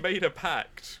 we made a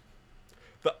pact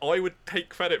that I would take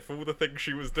credit for all the things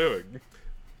she was doing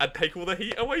and take all the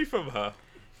heat away from her.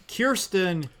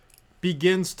 Kirsten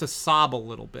begins to sob a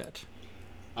little bit.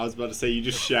 I was about to say, you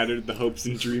just shattered the hopes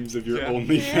and dreams of your Yeah.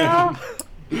 only fan.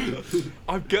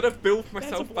 I'm gonna build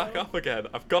myself a back blow. up again.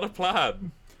 I've got a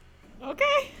plan.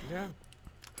 Okay. Yeah.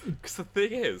 Because the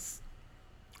thing is,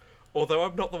 although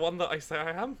I'm not the one that I say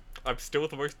I am, I'm still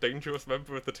the most dangerous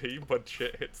member of the team when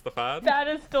shit hits the fan. That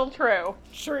is still true.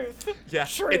 Truth. Yeah,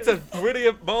 Truth. it's a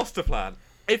brilliant master plan.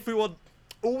 Everyone,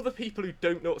 all the people who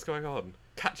don't know what's going on,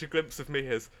 catch a glimpse of me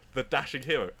as the dashing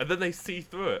hero, and then they see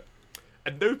through it.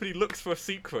 And nobody looks for a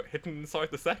secret hidden inside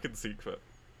the second secret.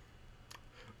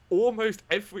 Almost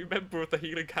every member of the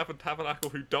Healing Cavern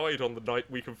Tabernacle who died on the night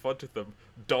we confronted them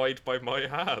died by my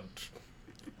hand.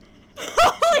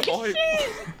 Holy I-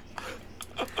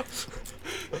 shit!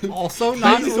 Also I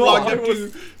not just cool. walked I up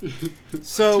was- to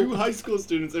So 2 high school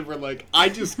students and were like, I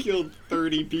just killed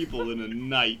 30 people in a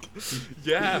night.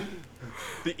 Yeah.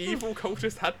 The evil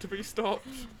cultist had to be stopped.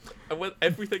 And when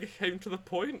everything came to the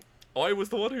point, I was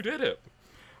the one who did it.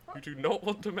 You do not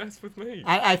want to mess with me.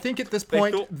 I think at this They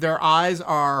point thought- their eyes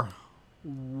are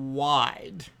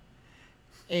wide.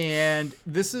 And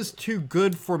this is too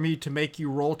good for me to make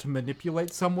you roll to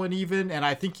manipulate someone even, and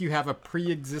I think you have a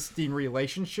pre-existing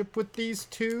relationship with these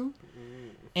two.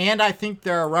 And I think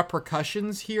there are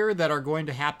repercussions here that are going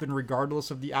to happen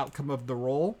regardless of the outcome of the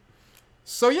roll.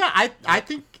 So yeah, I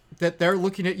think that they're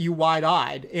looking at you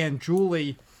wide-eyed, and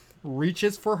Julie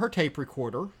reaches for her tape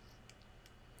recorder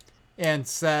and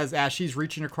says, as she's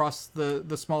reaching across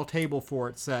the small table for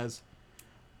it, says,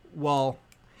 well,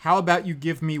 how about you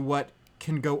give me what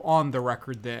can go on the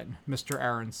record then, Mr.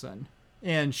 Aronson?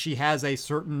 And she has a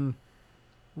certain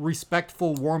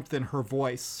respectful warmth in her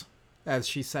voice as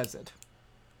she says it.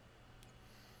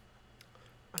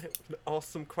 I'm gonna ask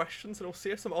some questions and we'll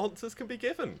see if some answers can be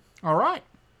given. All right.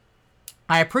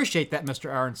 I appreciate that,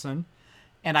 Mr. Aronson.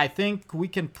 And I think we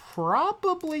can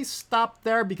probably stop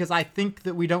there because I think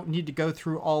that we don't need to go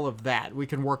through all of that. We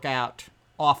can work out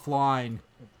offline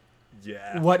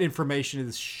Yeah. what information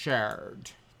is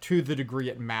shared to the degree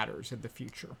it matters in the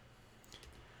future.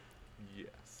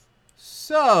 Yes.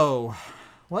 So,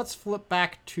 let's flip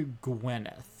back to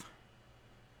Gwyneth.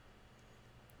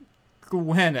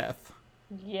 Gwyneth,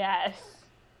 Yes.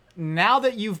 now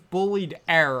that you've bullied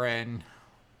Aaron,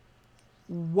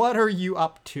 what are you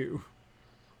up to?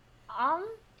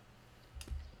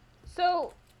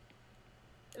 So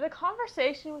the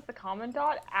conversation with the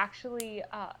commandant actually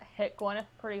hit Gwyneth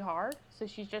pretty hard. So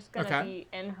she's just gonna Okay.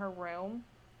 be in her room.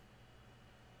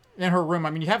 In her room,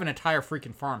 I mean, you have an entire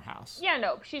freaking farmhouse. Yeah,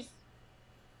 no,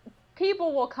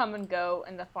 people will come and go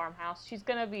in the farmhouse. She's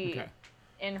gonna be Okay.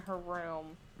 in her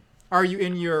room. Are you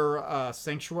in your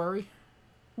sanctuary?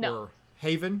 No. Or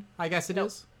haven, I guess it Nope.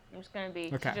 is? I'm just gonna be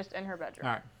Okay. she's just in her bedroom.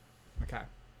 All right. Okay.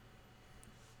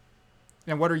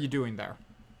 And what are you doing there?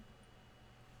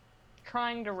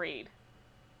 Trying to read.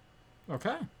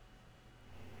 Okay.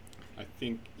 I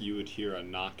think you would hear a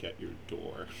knock at your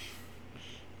door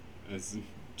as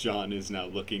John is now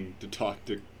looking to talk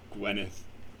to Gwyneth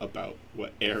about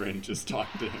what Aaron just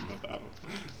talked to him about.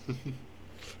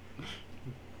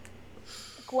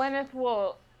 Gwyneth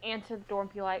will answer the door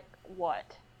and be like,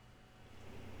 "What?"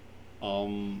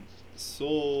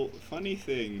 So funny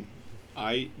thing,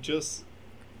 Aaron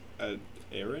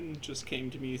just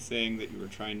came to me saying that you were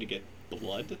trying to get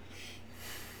blood.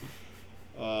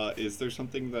 Is there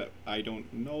something that I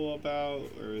don't know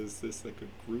about, or is this like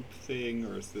a group thing,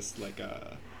 or is this like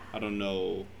I don't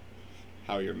know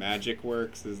how your magic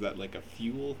works? Is that like a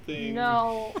fuel thing?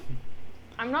 No,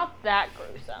 I'm not that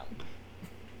gruesome.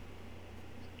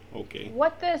 Okay.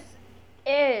 What this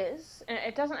is, and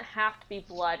it doesn't have to be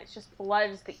blood, it's just blood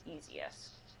is the easiest.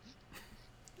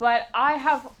 But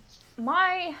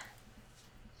my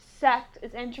sect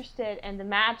is interested in the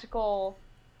magical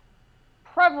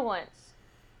prevalence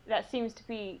that seems to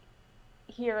be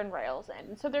here in Rails End.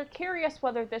 And so they're curious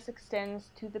whether this extends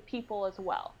to the people as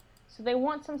well. So they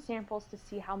want some samples to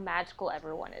see how magical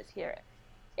everyone is here.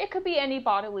 It could be any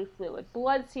bodily fluid.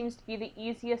 Blood seems to be the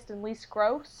easiest and least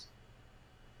gross.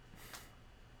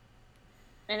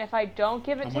 And if I don't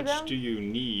give it to them... How much do you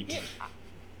need?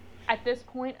 At this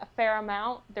point, a fair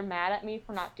amount. They're mad at me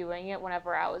for not doing it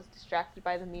whenever I was distracted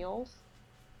by the mules.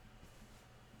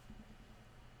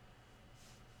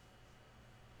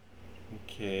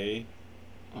 Okay.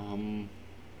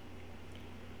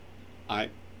 I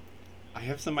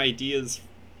have some ideas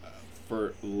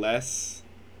for less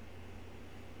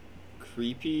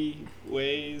creepy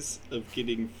ways of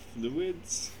getting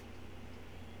fluids.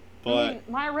 But I mean,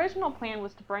 my original plan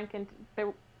was to break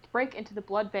into the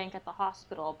blood bank at the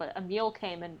hospital, but a mule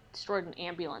came and destroyed an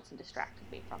ambulance and distracted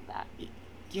me from that.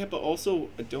 yeah, but also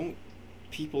don't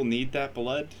people need that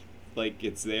blood? Like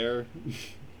it's there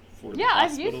for the Yeah, I've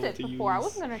hospital used it to before. I use?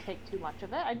 wasn't going to take too much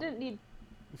of it. I didn't need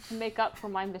to make up for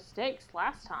my mistakes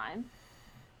last time.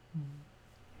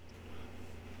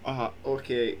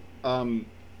 Okay.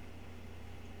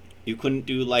 You couldn't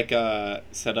do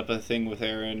set up a thing with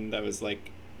Aaron that was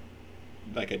like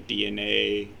a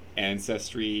DNA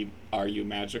ancestry are you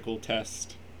magical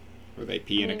test where they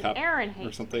pee in a cup Aaron or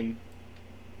hates something.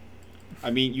 I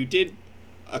mean, you did,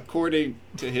 according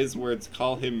to his words,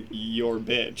 call him your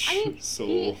bitch. I mean,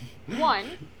 so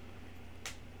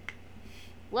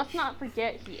let's not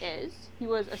forget he is. He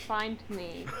was assigned to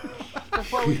me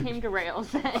before we came to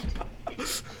Rails End.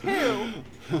 2,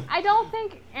 I don't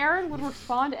think Aaron would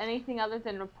respond to anything other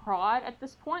than a prod at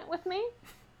this point with me.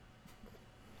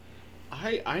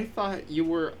 I thought he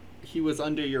was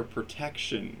under your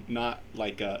protection, not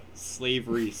like a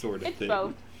slavery sort of It's thing.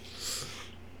 both.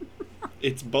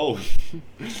 It's both.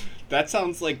 That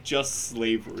sounds like just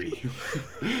slavery.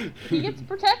 He gets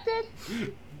protected.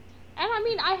 And I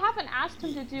mean, I haven't asked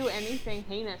him to do anything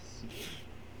heinous.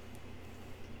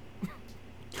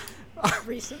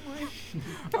 Recently.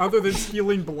 Other than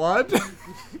stealing blood?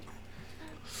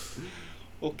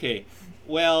 Okay.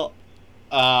 Well,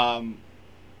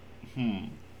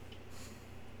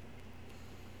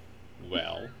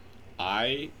 Well,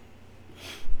 I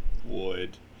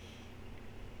would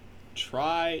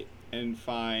try and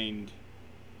find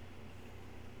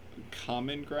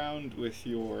common ground with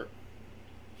your,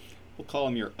 we'll call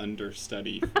him your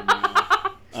understudy for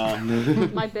now.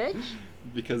 My bitch?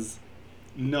 Because,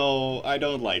 no, I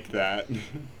don't like that.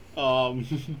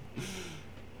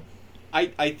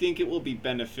 I think it will be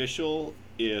beneficial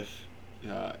if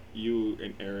you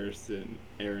and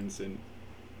Aronson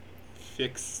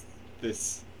fix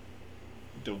this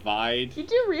divide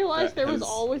Did you realize that there was has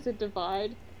always a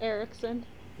divide, Erickson?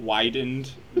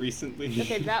 widened recently.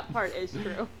 Okay, that part is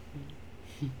true.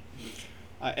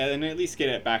 And at least get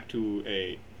it back to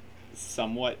a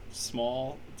somewhat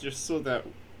small, just so that,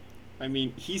 I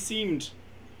mean, he seemed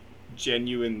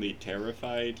genuinely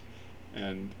terrified,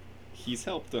 and he's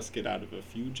helped us get out of a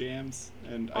few jams,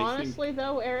 and Honestly,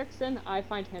 though, Erickson, I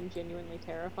find him genuinely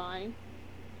terrifying.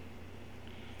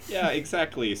 yeah,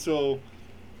 exactly. So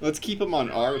let's keep him on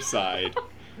our side.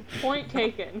 Point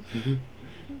taken.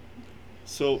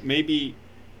 So maybe,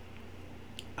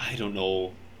 I don't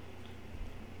know,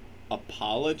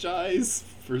 apologize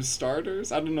for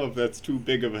starters? I don't know if that's too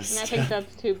big of a And step. I think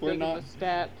that's too or big not. of a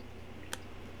step.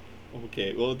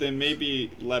 Okay, well then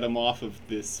maybe let him off of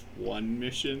this one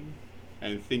mission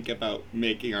and think about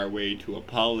making our way to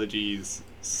apologies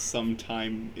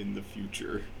sometime in the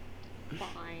future.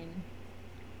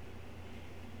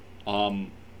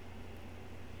 Fine.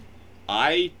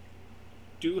 I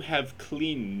do have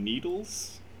clean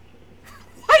needles.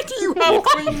 Why do you have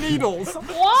clean needles?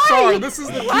 Why? Sorry, this is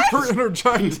the keeper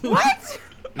interjecting. What?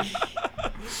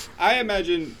 I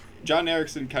imagine John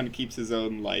Erickson kind of keeps his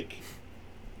own, like,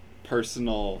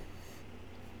 personal,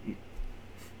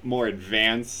 more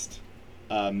advanced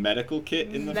medical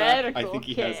kit in the back. I Medical think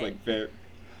he kit. has, like,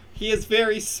 he has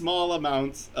very small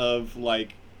amounts of,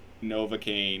 like,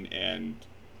 Novocaine and,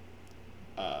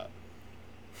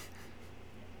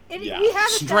 yeah. We have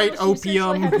Straight established you essentially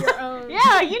opium. have your own,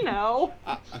 Yeah, you know.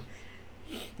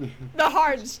 the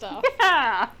hard stuff.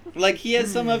 Yeah. Like, he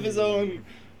has some of his own...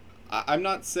 I'm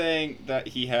not saying that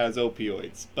he has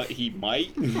opioids, but he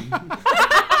might.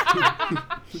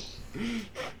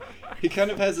 He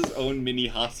kind of has his own mini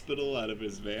hospital out of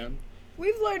his van.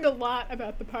 We've learned a lot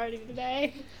about the party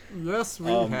today. Yes, we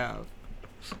Um, have.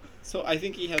 So I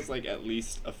think he has, like, at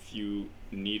least a few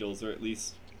needles, or at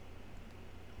least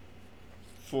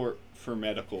for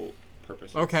medical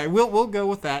purposes. Okay, we'll go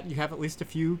with that. You have at least a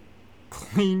few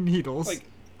clean needles. Like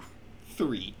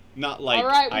 3, not like All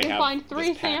right, we I can have find this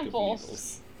 3 pack of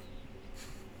samples.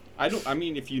 needles. I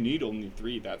mean, if you need only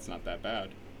 3, that's not that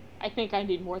bad. I think I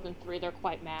need more than 3. They're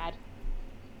quite mad.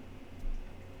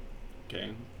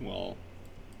 Okay, well,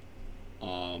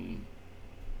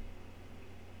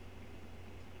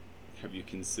 have you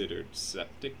considered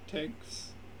septic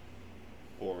tanks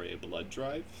or a blood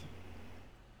drive?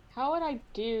 How would I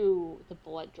do the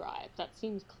blood drive? That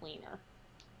seems cleaner.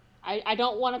 I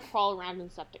don't want to crawl around in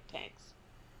septic tanks.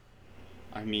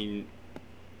 I mean,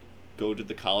 go to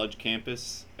the college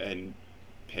campus and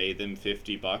pay them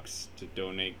 $50 to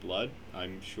donate blood.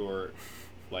 I'm sure,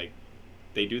 like,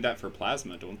 they do that for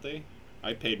plasma, don't they?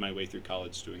 I paid my way through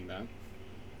college doing that.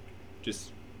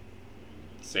 Just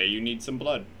say you need some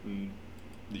blood, and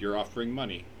you're offering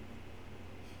money.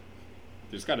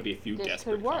 There's got to be a few This could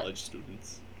desperate work. college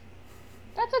students.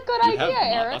 That's a good You idea,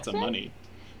 have Eric. lots of money.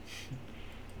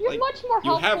 You're Like, much more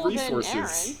You have helpful than Aaron.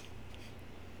 resources.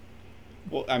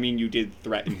 Well, I mean, you did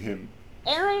threaten him.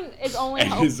 Aaron is only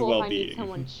And his helpful if I need well-being.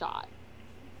 someone shot.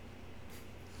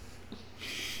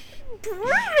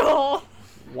 Brutal!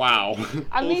 Wow.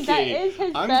 I mean, that Okay, is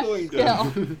his I'm best going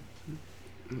skill. To...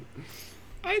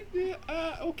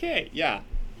 okay, yeah.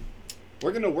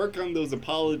 We're gonna work on those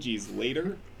apologies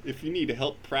later. If you need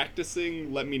help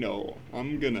practicing, let me know.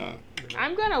 I'm gonna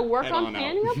work Head on on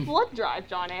planning out. a blood drive,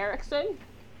 John Erickson.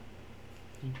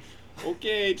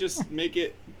 Okay, just make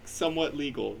it somewhat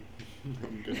legal.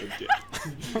 I'm gonna dip.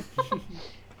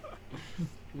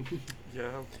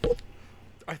 Yeah.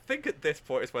 I think at this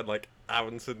point is when, like,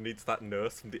 Aronson needs that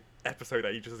nurse from the episode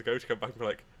ages ago to come back and be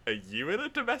like, are you in a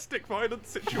domestic violence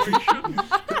situation?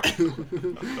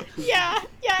 Yeah,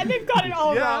 they've got it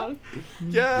all Yeah. wrong.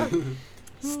 Yeah.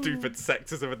 Stupid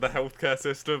sexism in the healthcare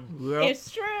system. Yep.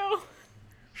 It's true.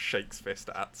 Shakes fist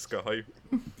at Sky.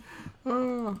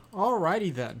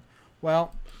 Alrighty then.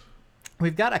 Well,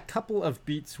 we've got a couple of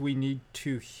beats we need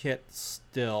to hit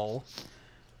still.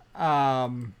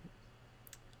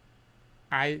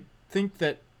 I think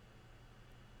that...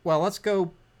 Well, let's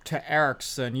go to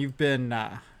Erickson. You've been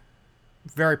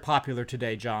very popular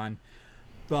today, John.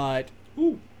 But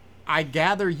I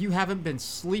gather you haven't been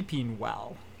sleeping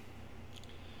well.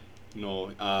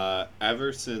 No,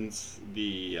 ever since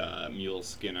the Mule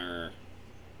Skinner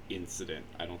incident,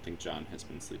 I don't think John has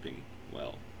been sleeping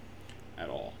well at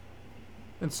all.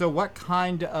 And so what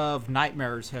kind of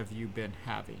nightmares have you been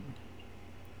having?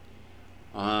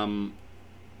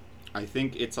 I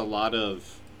think it's a lot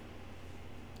of...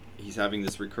 He's having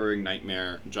this recurring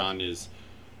nightmare. John is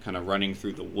kind of running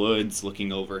through the woods,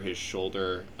 looking over his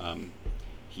shoulder.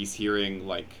 He's hearing,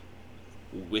 like,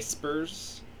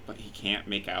 whispers, but he can't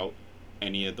make out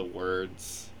any of the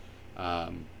words.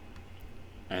 And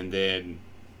then,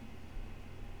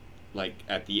 like,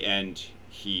 at the end,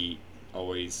 he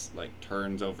always, like,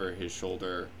 turns over his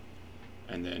shoulder,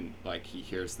 and then, like, he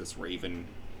hears this raven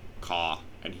caw,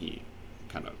 and he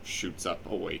kind of shoots up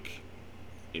awake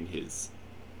in his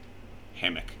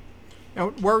hammock. Now,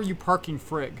 where are you parking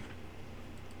Frigg?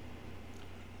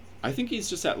 I think he's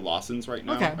just at Lawson's right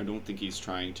now. Okay. I don't think he's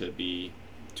trying to be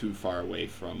too far away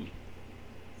from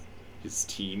his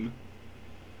team.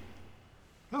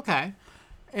 Okay.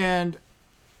 And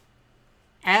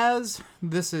as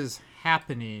this is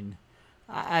happening,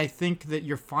 I think that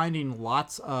you're finding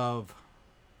lots of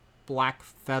black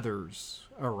feathers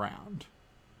around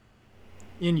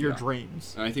in your Yeah.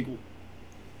 dreams. And I think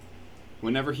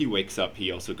whenever he wakes up,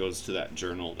 he also goes to that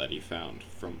journal that he found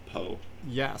from Poe.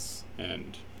 Yes.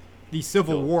 And The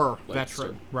Civil He'll, War like, veteran,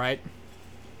 start- right?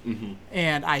 mm-hmm.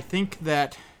 And I think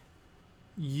that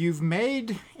You've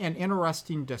made an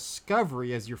interesting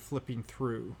discovery as you're flipping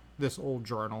through this old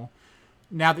journal.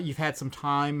 Now that you've had some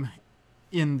time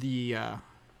in the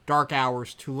dark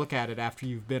hours to look at it after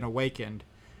you've been awakened,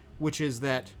 which is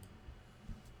that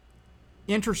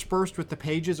interspersed with the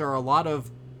pages are a lot of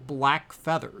black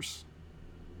feathers.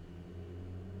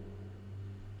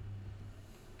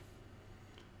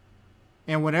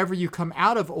 And whenever you come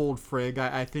out of Old Frigg,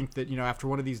 I think that, after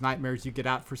one of these nightmares, you get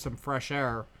out for some fresh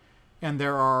air, and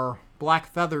there are black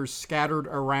feathers scattered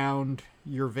around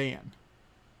your van.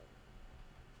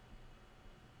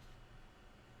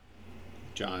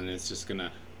 John is just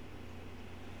gonna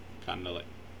kind of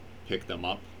pick them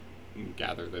up and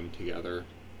gather them together.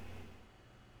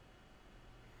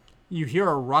 You hear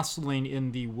a rustling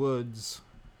in the woods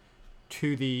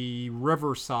to the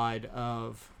riverside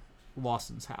of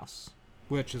Lawson's house,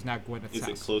 which is now Gwyneth's house.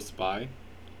 Is it close by?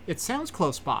 It sounds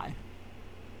close by.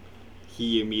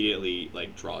 He immediately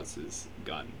draws his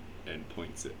gun and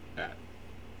points it at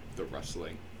the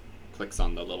rustling. Clicks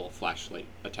on the little flashlight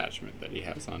attachment that he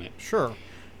has on it. Sure.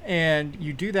 And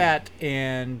you do that,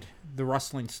 and the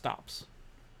rustling stops.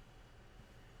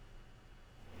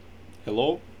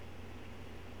 Hello?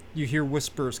 You hear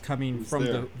whispers coming Who's from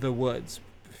there? the woods.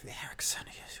 Erickson,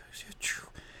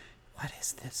 what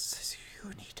is this? You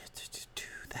needed to do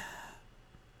that.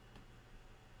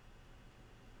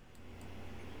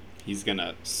 He's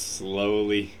gonna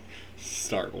slowly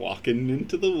start walking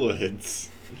into the woods.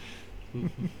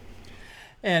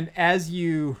 And as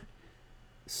you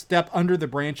step under the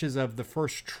branches of the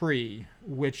first tree,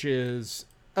 which is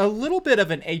a little bit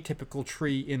of an atypical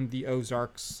tree in the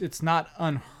Ozarks, it's not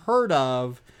unheard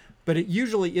of, but it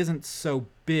usually isn't so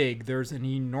big. There's an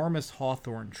enormous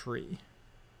hawthorn tree.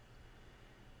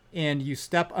 And you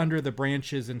step under the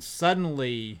branches, and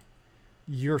suddenly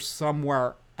you're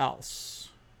somewhere else.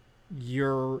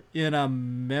 You're in a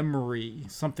memory,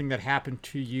 something that happened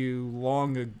to you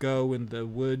long ago in the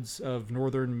woods of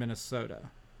northern Minnesota.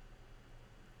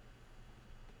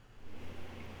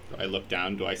 Do I look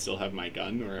down? Do I still have my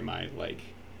gun, or am I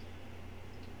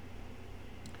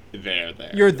there?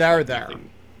 You're There's, there. nothing-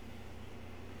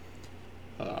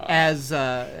 As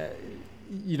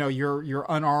you're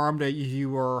unarmed. You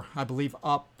were, I believe,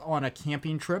 up on a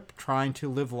camping trip trying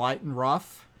to live light and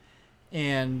rough,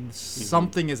 and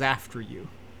something is after you.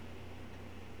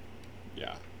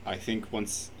 Yeah, I think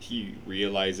once he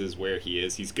realizes where he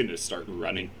is, he's gonna start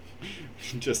running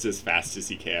just as fast as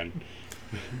he can.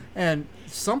 And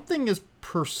something is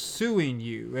pursuing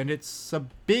you, and it's a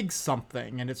big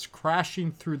something, and it's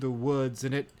crashing through the woods,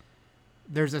 and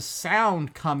there's a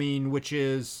sound coming which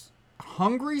is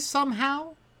hungry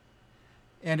somehow,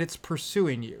 and it's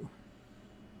pursuing you.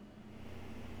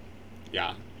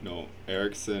 Yeah, no,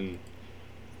 Erickson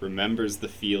remembers the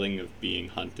feeling of being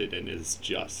hunted and is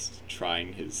just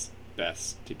trying his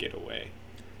best to get away.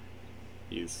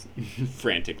 He's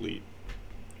frantically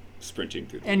sprinting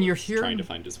through the And woods, you're trying to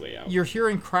find his way out. You're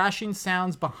hearing crashing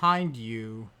sounds behind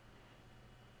you,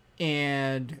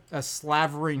 and a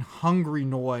slavering, hungry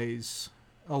noise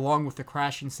along with the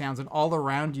crashing sounds, and all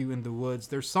around you in the woods.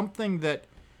 There's something that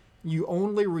you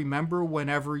only remember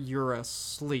whenever you're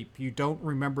asleep. You don't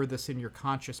remember this in your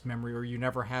conscious memory, or you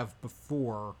never have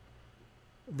before.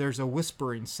 There's a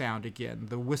whispering sound again.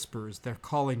 The whispers, they're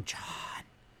calling John.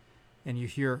 And you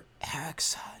hear,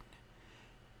 Erickson,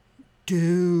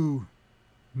 do,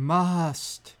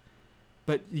 must.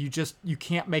 But you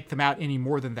can't make them out any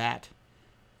more than that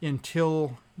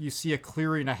until you see a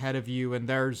clearing ahead of you and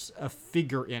there's a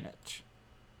figure in it.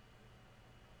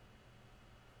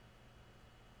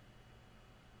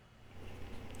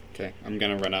 Okay, I'm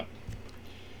gonna run up.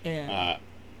 And,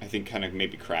 I think kind of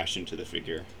maybe crash into the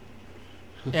figure.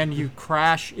 and you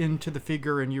crash into the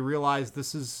figure and you realize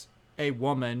this is a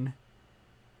woman,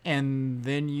 and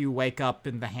then you wake up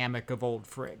in the hammock of Old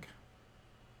Frigg.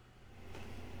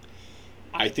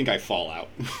 I think I fall out,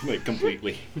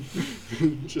 completely.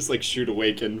 Just shoot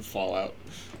awake and fall out.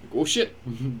 Oh shit!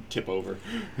 Tip over.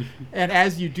 And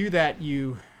as you do that,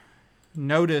 you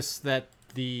notice that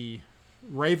the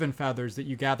raven feathers that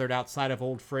you gathered outside of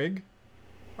Old Frigg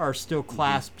are still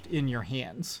clasped in your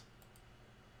hands.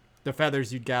 The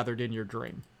feathers you'd gathered in your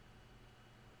dream.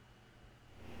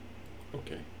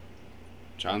 Okay.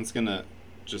 John's gonna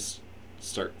just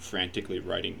start frantically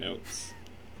writing notes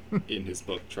in his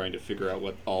book, trying to figure out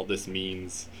what all this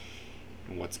means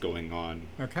and what's going on.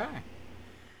 Okay.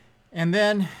 And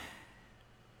then,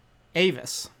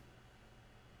 Avis,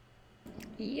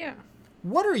 Yeah.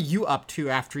 what are you up to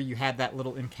after you had that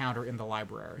little encounter in the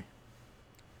library?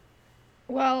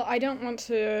 Well, I don't want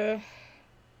to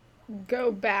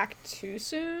go back too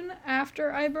soon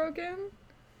after I broke in.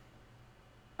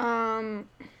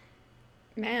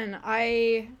 Man,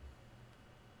 I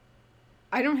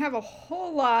don't have a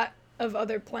whole lot of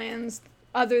other plans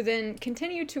other than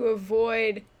continue to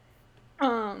avoid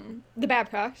the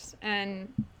Babcocks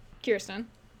and Kirsten.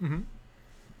 Mm-hmm.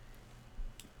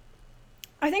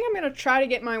 I think I'm gonna try to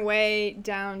get my way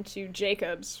down to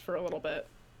Jacob's for a little bit.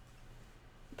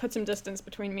 Put some distance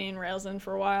between me and Railsden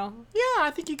for a while. Yeah,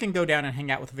 I think you can go down and hang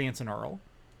out with Vance and Earl.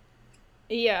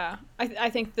 Yeah,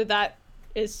 I think that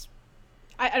is...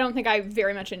 I don't think I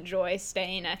very much enjoy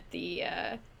staying at the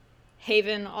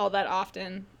Haven all that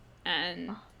often,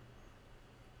 and...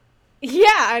 Yeah,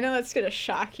 I know that's gonna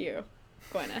shock you,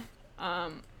 Gwyneth.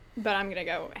 But I'm gonna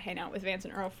go hang out with Vance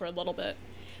and Earl for a little bit.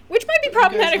 Which might be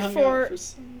problematic for...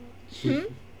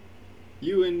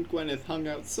 You and Gwyneth hung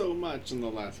out so much in the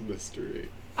last mystery.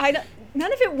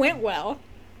 None of it went well.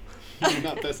 You're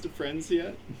not best of friends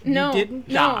yet? No. You didn't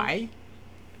die.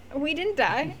 We didn't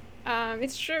die.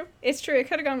 It's true. It's true. It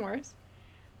could have gone worse.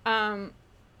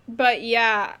 But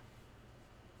yeah,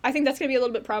 I think that's going to be a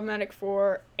little bit problematic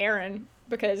for Aaron,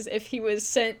 because if he was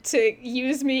sent to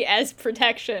use me as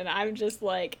protection, I'm just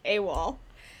like AWOL.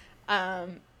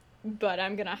 But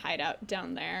I'm going to hide out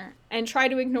down there and try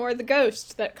to ignore the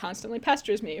ghost that constantly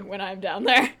pesters me when I'm down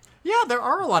there. Yeah, there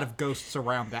are a lot of ghosts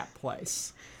around that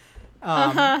place.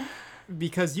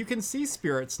 Because you can see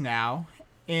spirits now.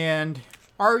 And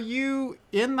are you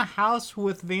in the house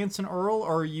with Vance and Earl,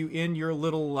 or are you in your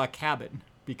little cabin?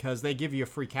 Because they give you a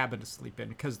free cabin to sleep in.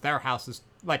 Because their house is,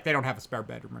 like, they don't have a spare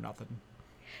bedroom or nothing.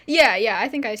 Yeah, I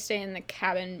think I stay in the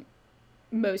cabin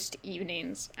most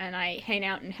evenings, and I hang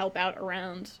out and help out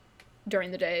around during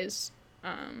the days.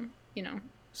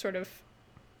 Sort of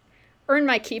earn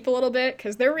my keep a little bit,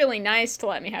 because they're really nice to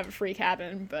let me have a free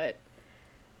cabin, but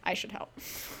I should help.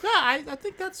 Yeah, I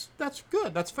think that's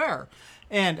good. That's fair.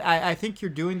 And I think you're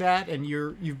doing that, and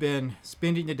you've been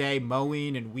spending the day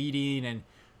mowing and weeding and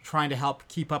trying to help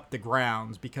keep up the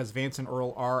grounds, because Vance and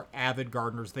Earl are avid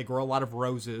gardeners. They grow a lot of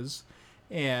roses,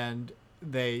 and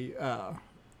they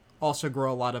also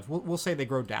grow a lot of, we'll say they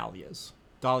grow dahlias.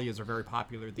 Dahlias are very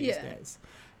popular these days.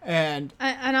 And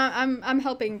I'm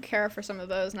helping care for some of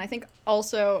those, and I think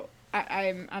also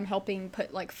I'm helping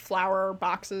put like flower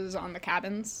boxes on the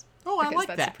cabins. Oh, I like that.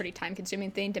 Because that's a pretty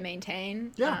time-consuming thing to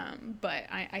maintain. Yeah. But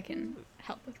I can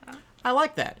help with that. I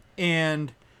like that.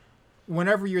 And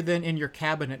whenever you're then in your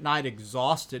cabin at night,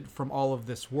 exhausted from all of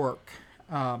this work,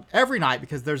 every night,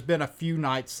 because there's been a few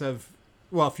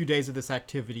days of this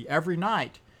activity, every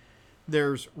night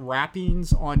there's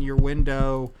rappings on your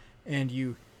window, and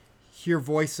you hear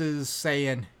voices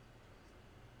saying,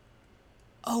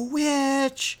 "Oh,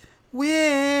 witch,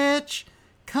 witch,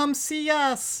 come see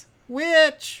us.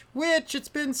 Witch, witch, it's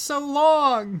been so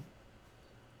long."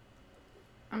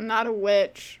 I'm not a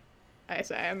witch, I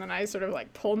say, and then I sort of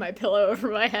like pull my pillow over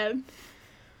my head.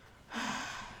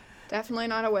 Definitely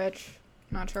not a witch.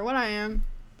 Not sure what I am,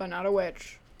 but not a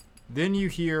witch. Then you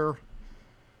hear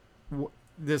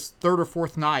this third or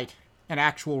fourth night an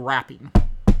actual rapping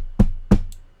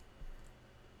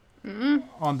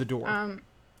on the door.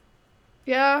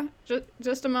 Yeah,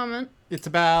 just a moment. It's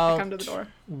about I come to the door.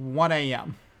 1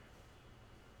 a.m.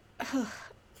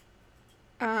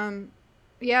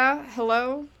 Yeah,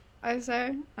 hello, I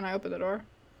say, and I open the door.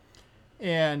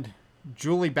 And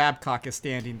Julie Babcock is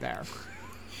standing there.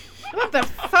 What the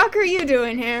fuck are you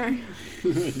doing here?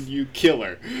 You kill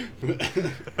her.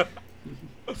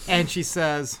 And she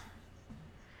says,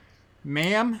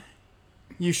 "Ma'am,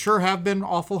 you sure have been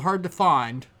awful hard to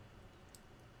find."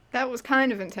 That was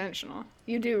kind of intentional.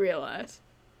 You do realize.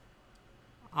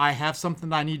 "I have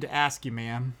something I need to ask you,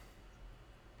 ma'am."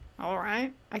 All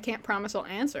right. I can't promise I'll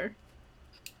answer.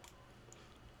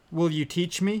 "Will you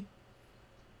teach me?"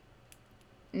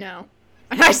 No.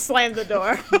 And I slam the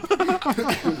door.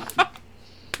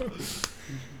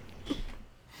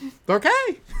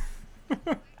 Okay.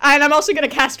 And I'm also going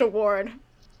to cast a ward.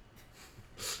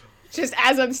 Just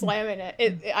as I'm slamming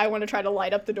it, I want to try to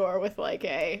light up the door with like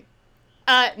a...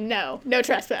 No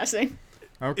trespassing.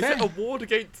 Okay. Is it a ward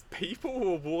against people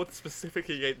or a ward specific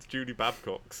against Julie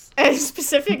Babcock's?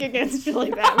 Specific against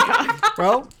Julie Babcock.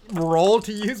 Well, roll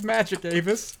to use magic,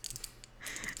 Avis.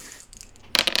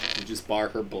 You just bar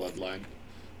her bloodline.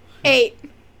 8.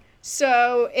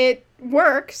 So it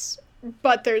works,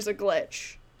 but there's a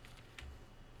glitch.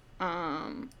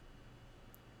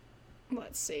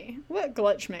 Let's see. What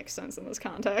glitch makes sense in this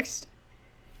context?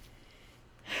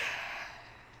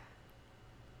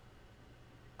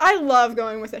 I love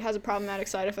going with it has a problematic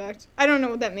side effect. I don't know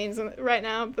what that means right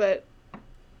now, but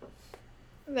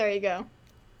there you go.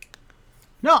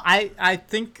 No, I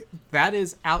think that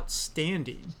is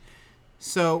outstanding.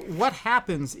 So what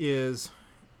happens is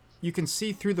you can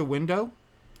see through the window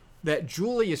that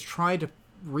Julie is trying to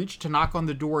reach to knock on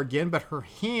the door again, but her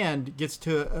hand gets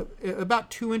to about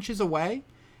 2 inches away,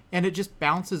 and it just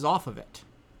bounces off of it.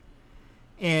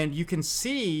 And you can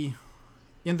see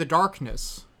in the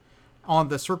darkness on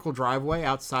the circle driveway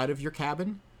outside of your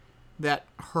cabin that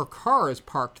her car is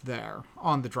parked there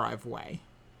on the driveway.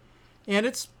 And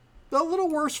it's a little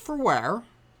worse for wear.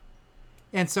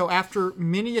 And so after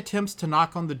many attempts to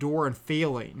knock on the door and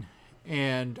failing,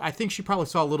 and I think she probably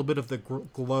saw a little bit of the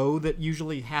glow that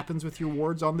usually happens with your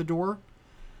wards on the door.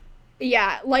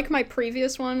 Yeah, like my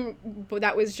previous one, but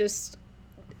that was just...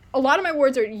 A lot of my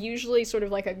wards are usually sort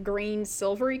of like a green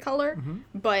silvery color,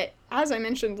 but as I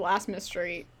mentioned last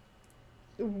mystery,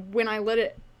 when I lit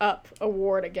it up a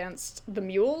ward against the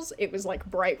mules, it was like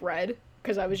bright red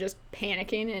because I was just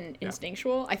panicking and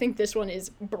instinctual. I think this one is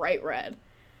bright red.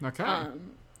 Okay.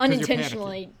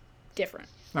 Unintentionally different.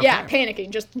 Okay. Yeah, panicking.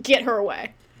 Just get her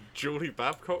away. Julie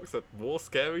Babcock's are more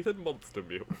scary than monster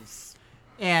mules.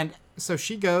 And so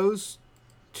she goes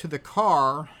to the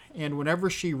car, and whenever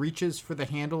she reaches for the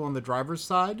handle on the driver's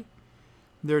side,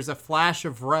 there's a flash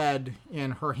of red,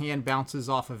 and her hand bounces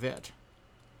off of it.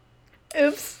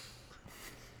 Oops.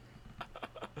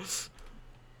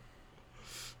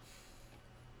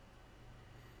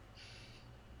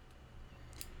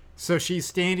 So she's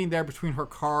standing there between her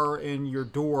car and your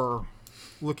door,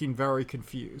 looking very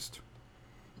confused.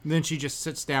 And then she just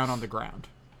sits down on the ground.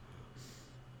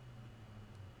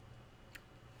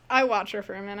 I watch her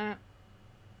for a minute.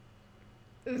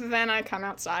 Then I come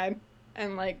outside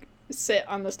and, like, sit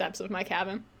on the steps of my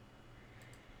cabin.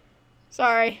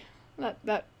 Sorry.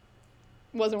 That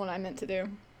wasn't what I meant to do.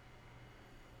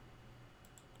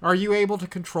 Are you able to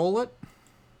control it?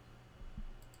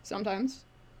 Sometimes.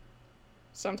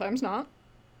 Sometimes not.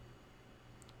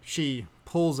 She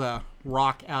pulls a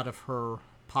rock out of her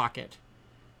pocket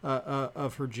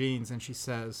of her jeans, and she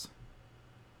says,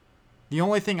 "The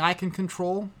only thing I can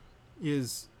control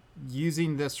is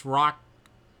using this rock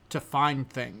to find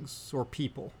things or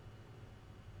people.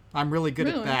 I'm really good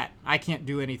at that. I can't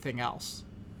do anything else."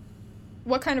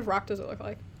 What kind of rock does it look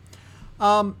like?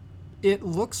 It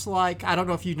looks like, I don't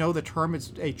know if you know the term,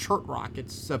 it's a chert rock.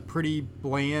 It's a pretty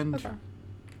bland,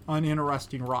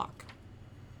 uninteresting rock.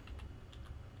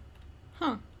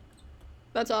 Huh.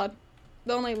 That's odd.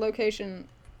 The only location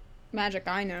magic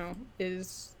I know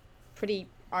is pretty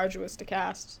arduous to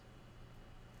cast.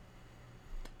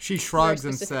 She shrugs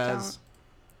and says,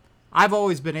 "I've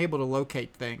always been able to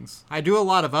locate things. I do a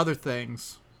lot of other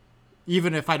things,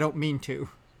 even if I don't mean to."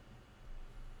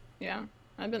 Yeah,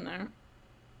 I've been there.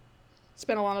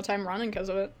 Spent a lot of time running because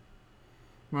of it.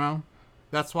 Well,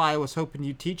 that's why I was hoping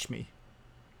you'd teach me.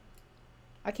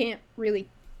 I can't really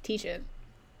teach it.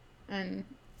 And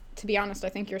to be honest, I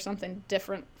think you're something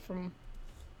different from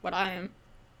what I am.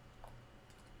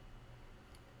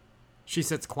 She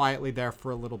sits quietly there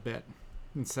for a little bit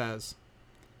and says,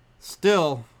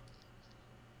 "Still,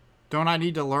 don't I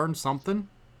need to learn something?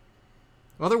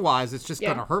 Otherwise, it's just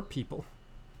going to hurt people."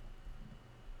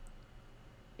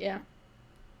 Yeah.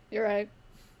 You're right.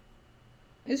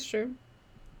 It's true.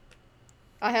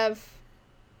 I have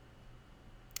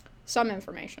some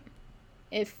information.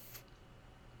 If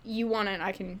you want it,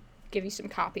 I can give you some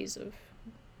copies of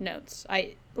notes.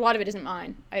 A lot of it isn't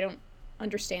mine. I don't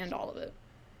understand all of it.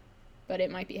 But it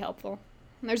might be helpful.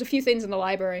 And there's a few things in the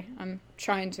library. I'm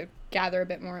trying to gather a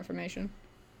bit more information.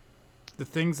 The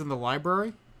things in the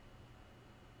library?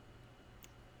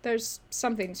 There's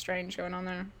something strange going on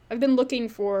there. I've been looking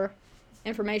for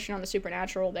information on the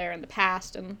supernatural there in the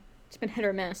past, and it's been hit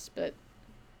or miss, but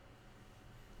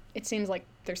it seems like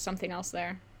there's something else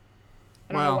there.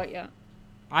 I don't know what yet.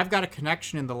 I've got a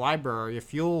connection in the library.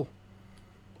 If you'll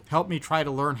help me try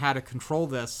to learn how to control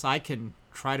this, I can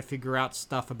try to figure out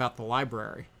stuff about the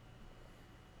library.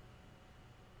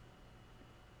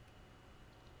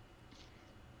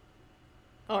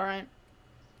 All right.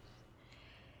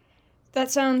 That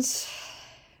sounds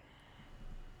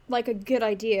like a good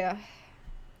idea,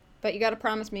 but you gotta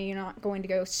promise me you're not going to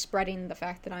go spreading the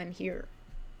fact that I'm here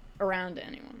around to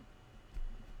anyone.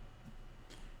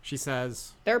 She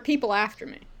says, "There are people after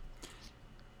me."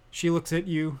 She looks at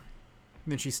you,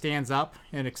 and then she stands up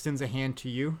and extends a hand to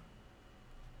you.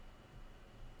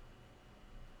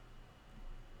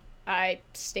 I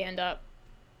stand up,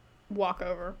 walk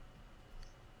over,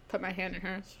 put my hand in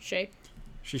hers, shake.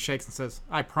 She shakes and says,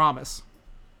 "I promise."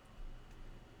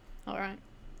 All right.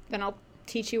 Then I'll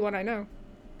teach you what I know.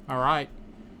 All right.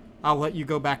 I'll let you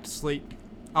go back to sleep.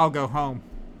 I'll go home.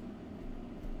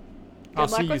 I'll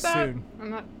see you soon. I'm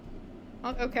not...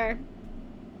 Oh, okay.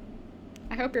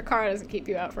 I hope your car doesn't keep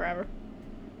you out forever.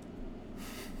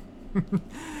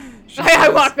 I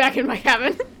walk back in my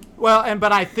cabin. Well,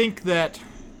 but I think that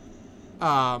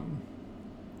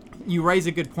you raise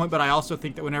a good point, but I also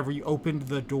think that whenever you opened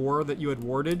the door that you had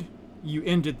warded, you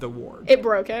ended the ward. It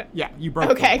broke it. Yeah, you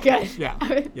broke it. Okay, good. Yeah,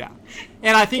 yeah.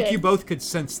 And I think Good. you both could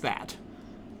sense that.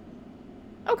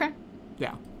 Okay.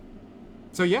 Yeah.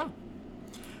 So, yeah.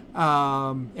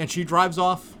 And she drives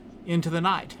off into the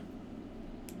night.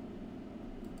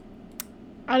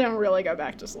 I don't really go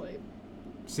back to sleep.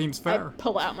 Seems I fair.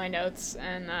 pull out my notes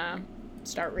and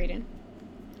start reading.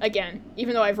 Again,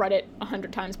 even though I've read it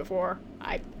 100 times before,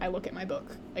 I look at my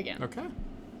book again. Okay.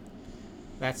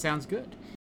 That sounds good.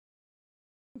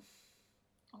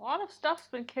 A lot of stuff's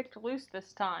been kicked loose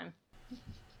this time.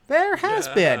 There has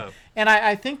Yeah. been. And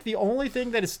I think the only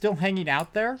thing that is still hanging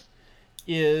out there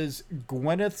is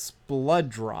Gwyneth's blood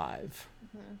drive.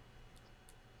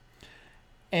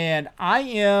 And I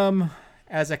am,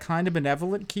 as a kind of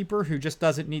benevolent keeper who just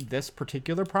doesn't need this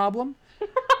particular problem,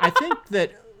 I think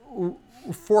that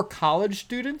for college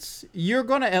students, you're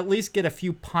going to at least get a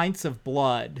few pints of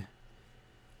blood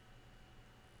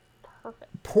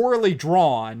Perfect. poorly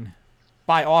drawn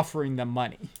by offering them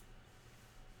money.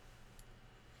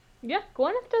 Yeah,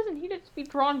 Gwyneth doesn't need it to be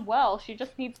drawn well. She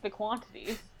just needs the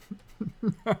quantities.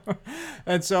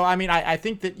 And so, I mean, I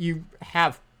think that you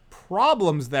have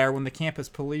problems there when the campus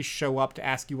police show up to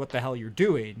ask you what the hell you're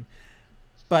doing.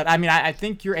 But, I mean, I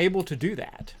think you're able to do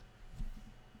that.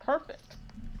 Perfect.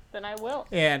 Then I will.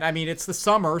 And, I mean, it's the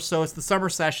summer, so it's the summer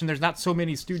session. There's not so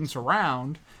many students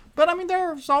around. But, I mean,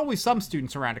 there's always some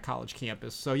students around a college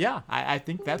campus. So, yeah, I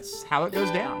think that's how it goes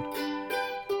down.